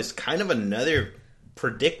Five-0 is kind of another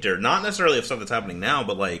predictor, not necessarily of stuff that's happening now,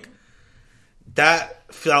 but like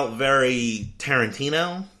that felt very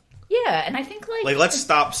Tarantino. Yeah, and I think like let's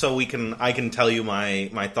stop so I can tell you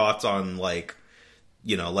my thoughts on like,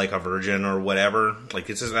 you know, like a Virgin or whatever. Like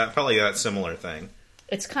it's just, that felt like that similar thing.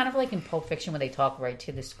 It's kind of like in Pulp Fiction when they talk right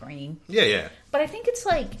to the screen. Yeah, yeah. But I think it's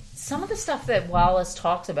like some of the stuff that Wallace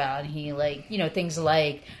talks about, and he like, you know, things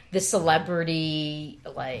like the celebrity,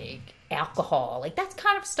 like alcohol, like that's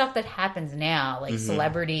kind of stuff that happens now, like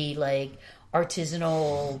celebrity, like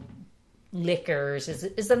artisanal liquors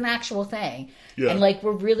is an actual thing. Yeah. And like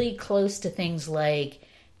we're really close to things like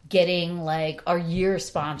getting like our year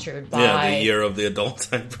sponsored by the year of the adult.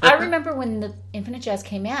 I remember when the Infinite Jest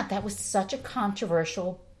came out, that was such a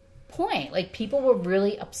controversial point. Like people were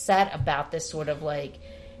really upset about this sort of like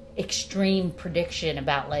extreme prediction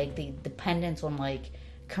about like the dependence on like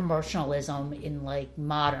commercialism in like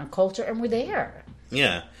modern culture, and we're there.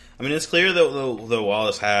 Yeah. I mean, it's clear that the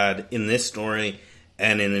Wallace had in this story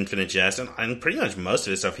and in Infinite Jest, and pretty much most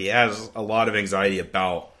of his stuff, he has a lot of anxiety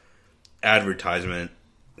about advertisement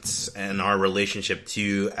and our relationship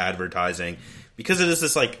to advertising, because it is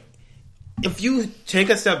this like, if you take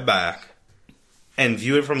a step back and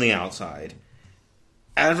view it from the outside,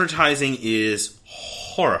 advertising is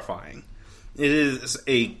horrifying. It is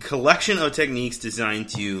a collection of techniques designed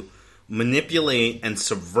to manipulate and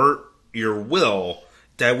subvert your will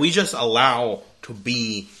that we just allow to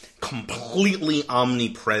be completely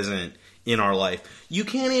omnipresent in our life. You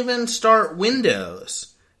can't even start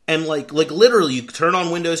Windows. And like literally, you turn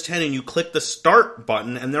on Windows 10 and you click the start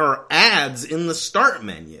button, and there are ads in the start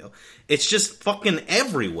menu. It's just fucking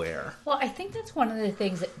everywhere. Well, I think that's one of the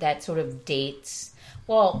things that sort of dates.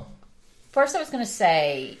 Well, first I was going to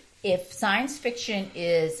say, if science fiction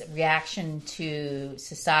is reaction to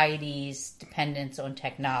society's dependence on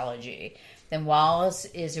technology, then Wallace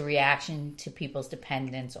is a reaction to people's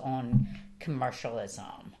dependence on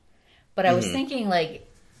commercialism. But I was thinking, like,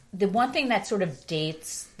 the one thing that sort of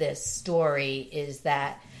dates this story is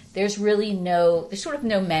that there's sort of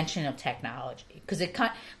no mention of technology. Because it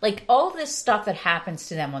like all this stuff that happens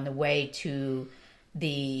to them on the way to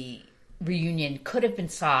the reunion could have been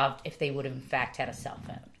solved if they would have in fact had a cell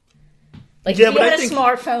phone. Like, if you had a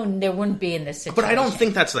smartphone, there wouldn't be in this situation. But I don't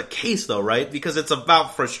think that's the case, though, right? Because it's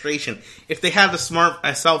about frustration. If they had a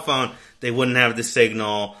cell phone, they wouldn't have the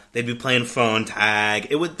signal. They'd be playing phone tag.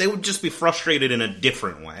 They would just be frustrated in a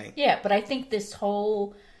different way. Yeah, but I think this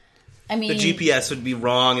whole... I mean... The GPS would be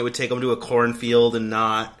wrong. It would take them to a cornfield and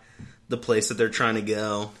not the place that they're trying to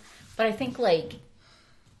go. But I think, like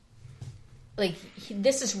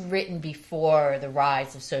this is written before the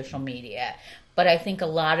rise of social media. But I think a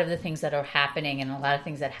lot of the things that are happening, and a lot of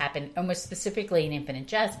things that happen, almost specifically in Infinite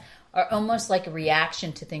Jest, are almost like a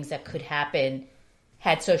reaction to things that could happen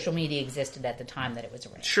had social media existed at the time that it was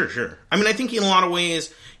written. Sure. I mean, I think in a lot of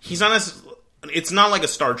ways, he's on this... It's not like a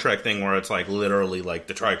Star Trek thing where it's like literally like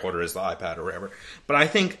the tricorder is the iPad or whatever. But I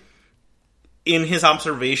think in his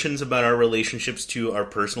observations about our relationships to our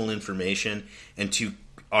personal information and to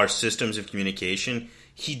our systems of communication,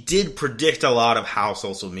 he did predict a lot of how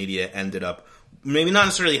social media ended up. Maybe not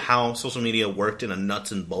necessarily how social media worked in a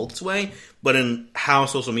nuts and bolts way, but in how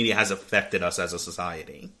social media has affected us as a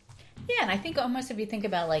society. Yeah, and I think almost if you think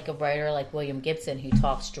about like a writer like William Gibson who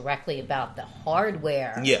talks directly about the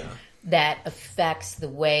hardware that affects the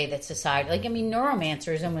way that society... Like, I mean,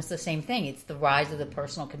 Neuromancer is almost the same thing. It's the rise of the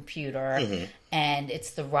personal computer, and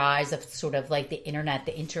it's the rise of sort of like the internet,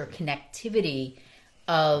 the interconnectivity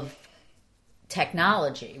of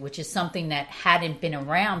technology, which is something that hadn't been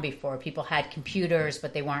around before. People had computers,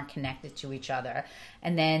 but they weren't connected to each other.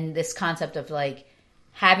 And then this concept of like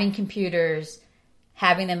having computers,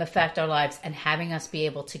 having them affect our lives, and having us be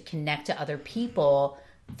able to connect to other people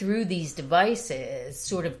through these devices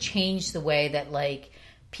sort of changed the way that like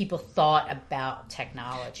people thought about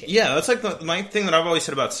technology. Yeah, that's like my thing that I've always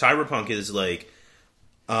said about cyberpunk is like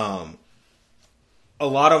a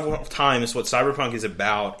lot of times what cyberpunk is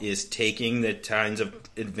about is taking the kinds of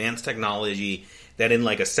advanced technology that in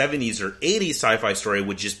like a 70s or 80s sci-fi story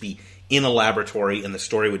would just be in a laboratory and the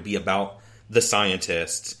story would be about the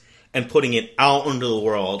scientists, and putting it out into the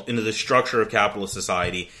world, into the structure of capitalist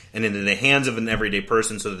society, and into the hands of an everyday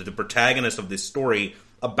person, so that the protagonist of this story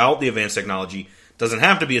about the advanced technology doesn't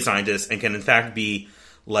have to be a scientist and can in fact be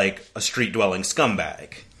like a street-dwelling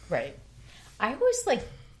scumbag. Right. I always like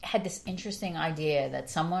had this interesting idea that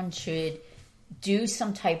someone should do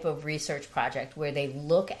some type of research project where they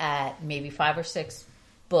look at maybe 5 or 6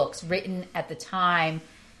 books written at the time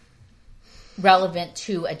relevant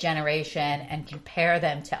to a generation and compare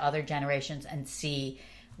them to other generations and see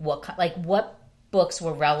what books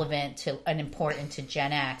were relevant to and important to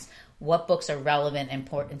Gen X, what books are relevant and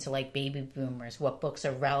important to like baby boomers, what books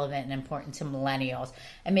are relevant and important to millennials,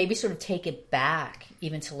 and maybe sort of take it back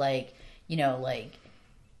even to like, you know, like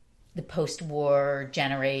the post-war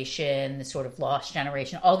generation, the sort of lost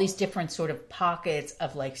generation, all these different sort of pockets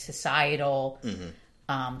of like societal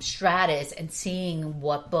stratus, and seeing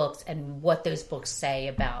what books and what those books say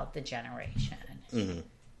about the generation.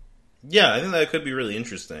 Yeah, I think that could be really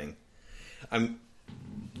interesting. I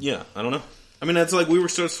don't know. I mean, that's like we were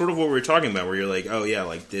sort of what we were talking about, where you're like, oh yeah,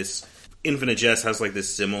 like this Infinite Jest has like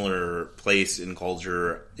this similar place in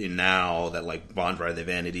culture in now that like Bonfire of the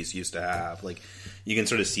Vanities used to have. Like you can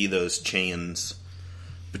sort of see those chains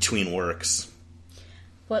between works.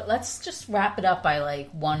 But let's just wrap it up by like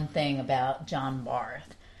one thing about John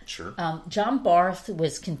Barth. Sure. John Barth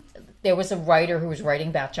there was a writer who was writing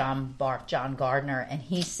about John Barth, John Gardner, and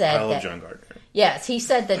he said I love John Gardner. Yes, he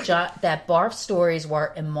said that Barth's stories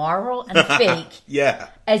were immoral and fake. Yeah.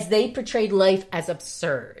 As they portrayed life as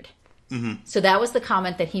absurd. So that was the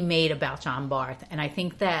comment that he made about John Barth, and I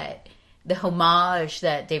think that the homage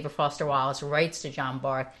that David Foster Wallace writes to John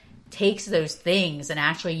Barth takes those things and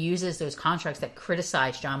actually uses those constructs that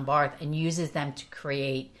criticize John Barth and uses them to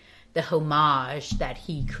create the homage that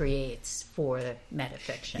he creates for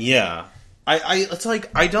metafiction. Yeah. It's like,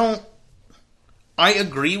 I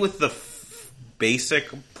agree with the basic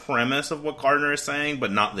premise of what Gardner is saying,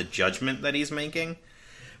 but not the judgment that he's making.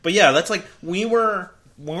 But yeah, that's like, when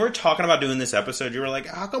we were talking about doing this episode, you were like,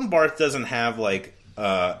 how come Barth doesn't have, like,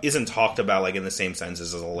 isn't talked about, like, in the same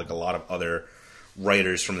senses as, like, a lot of other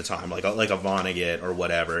writers from the time, like a Vonnegut or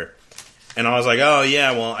whatever. And I was like, oh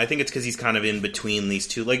yeah, well, I think it's because he's kind of in between these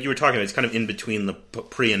two, like you were talking about, it's kind of in between the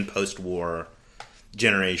pre and post-war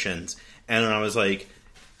generations. And then I was like,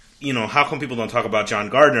 you know, how come people don't talk about John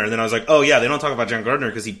Gardner? And then I was like, oh yeah, they don't talk about John Gardner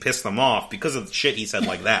because he pissed them off because of the shit he said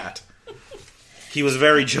like that. He was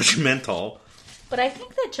very judgmental. But I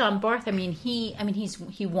think that John Barth,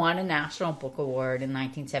 he won a National Book Award in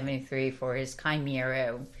 1973 for his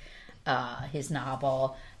Chimera, his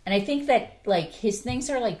novel. And I think that, like, his things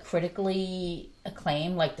are, like, critically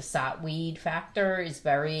acclaimed. Like, the Sotweed Factor is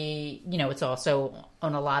very, you know, it's also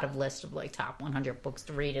on a lot of lists of, like, top 100 books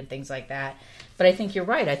to read and things like that. But I think you're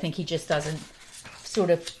right. I think he just doesn't sort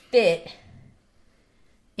of fit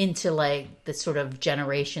into, like, the sort of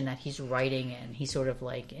generation that he's writing in. He's sort of,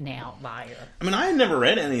 like, an outlier. I mean, I had never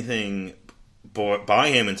read anything by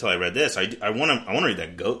him until I read this. I want to read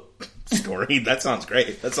that goat story. That sounds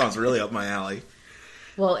great. That sounds really up my alley.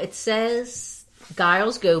 Well, it says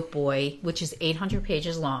Giles Goat Boy, which is 800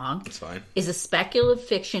 pages long, that's fine, is a speculative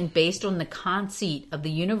fiction based on the conceit of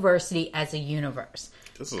the university as a universe.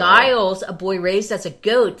 Giles, a boy raised as a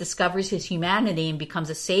goat, discovers his humanity and becomes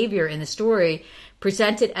a savior in the story,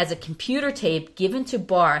 presented as a computer tape given to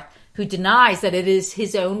Barth, who denies that it is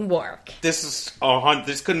his own work. This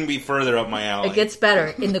couldn't be further up my alley. It gets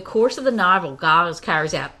better. In the course of the novel, Giles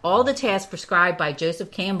carries out all the tasks prescribed by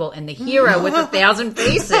Joseph Campbell and the hero with 1,000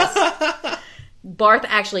 faces. Barth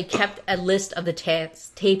actually kept a list of the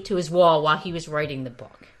tasks taped to his wall while he was writing the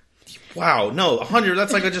book. Wow, no, 100,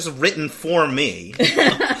 that's like just written for me.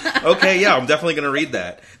 Okay, yeah, I'm definitely going to read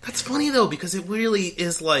that. That's funny, though, because it really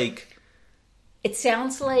is like... It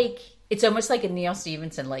sounds like... It's almost like a Neil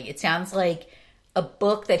Stephenson. Like, it sounds like a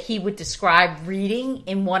book that he would describe reading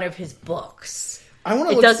in one of his books.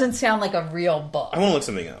 It doesn't sound like a real book. I want to look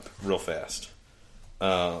something up real fast.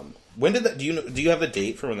 When did that? Do you have the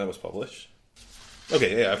date for when that was published?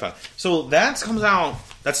 Okay, yeah, I found. So that comes out.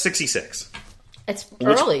 That's 66. It's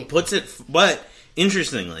early. But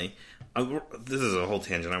interestingly, this is a whole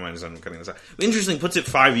tangent. I might as well cutting this out. But interesting, puts it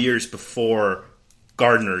 5 years before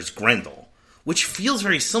Gardner's Grendel, which feels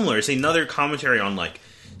very similar. It's another commentary on, like,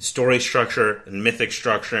 story structure and mythic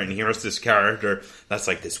structure, and here's this character that's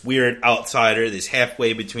like this weird outsider, this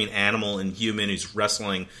halfway between animal and human who's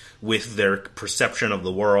wrestling with their perception of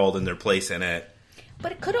the world and their place in it.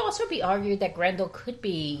 But it could also be argued that Grendel could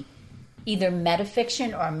be either metafiction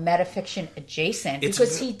or metafiction adjacent,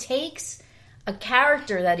 because he takes a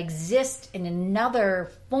character that exists in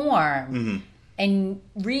another form and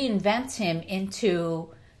reinvents him into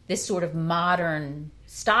this sort of modern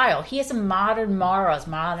style. He has a modern morals,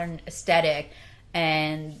 modern aesthetic,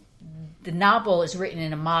 and the novel is written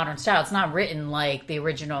in a modern style. It's not written like the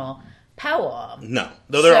original poem. No.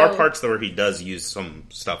 Though there are parts where he does use some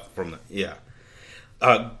stuff from the... Yeah.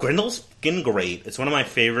 Grendel's fucking great. It's one of my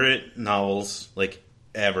favorite novels, like,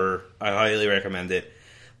 ever. I highly recommend it.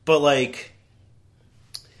 But, like...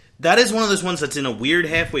 That is one of those ones that's in a weird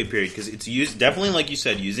halfway period, because it's used, definitely, like you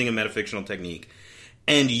said, using a metafictional technique.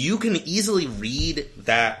 And you can easily read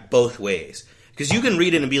that both ways. Because you can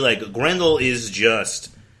read it and be like, Grendel is just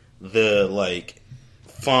the, like,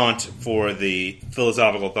 font for the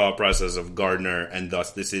philosophical thought process of Gardner, and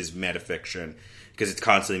thus this is metafiction, because it's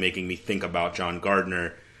constantly making me think about John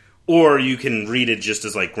Gardner. Or you can read it just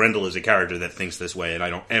as, like, Grendel is a character that thinks this way, and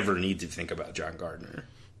I don't ever need to think about John Gardner.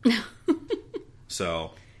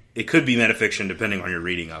 So, it could be metafiction depending on your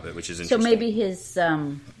reading of it, which is interesting. So maybe his...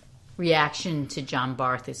 reaction to John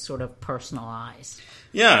Barth is sort of personalized.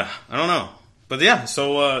 Yeah, I don't know. But yeah,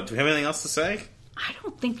 so do we have anything else to say? I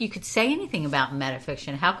don't think you could say anything about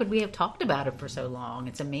metafiction. How could we have talked about it for so long?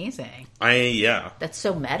 It's amazing. Yeah. That's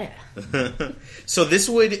so meta. So this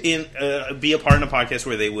would be a part in a podcast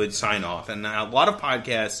where they would sign off. And a lot of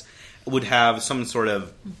podcasts would have some sort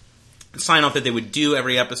of sign off that they would do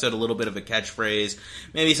every episode, a little bit of a catchphrase,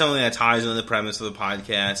 maybe something that ties into the premise of the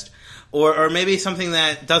podcast. Or maybe something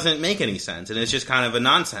that doesn't make any sense, and it's just kind of a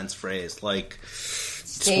nonsense phrase, like,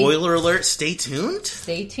 spoiler alert, stay tuned?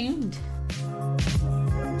 Stay tuned.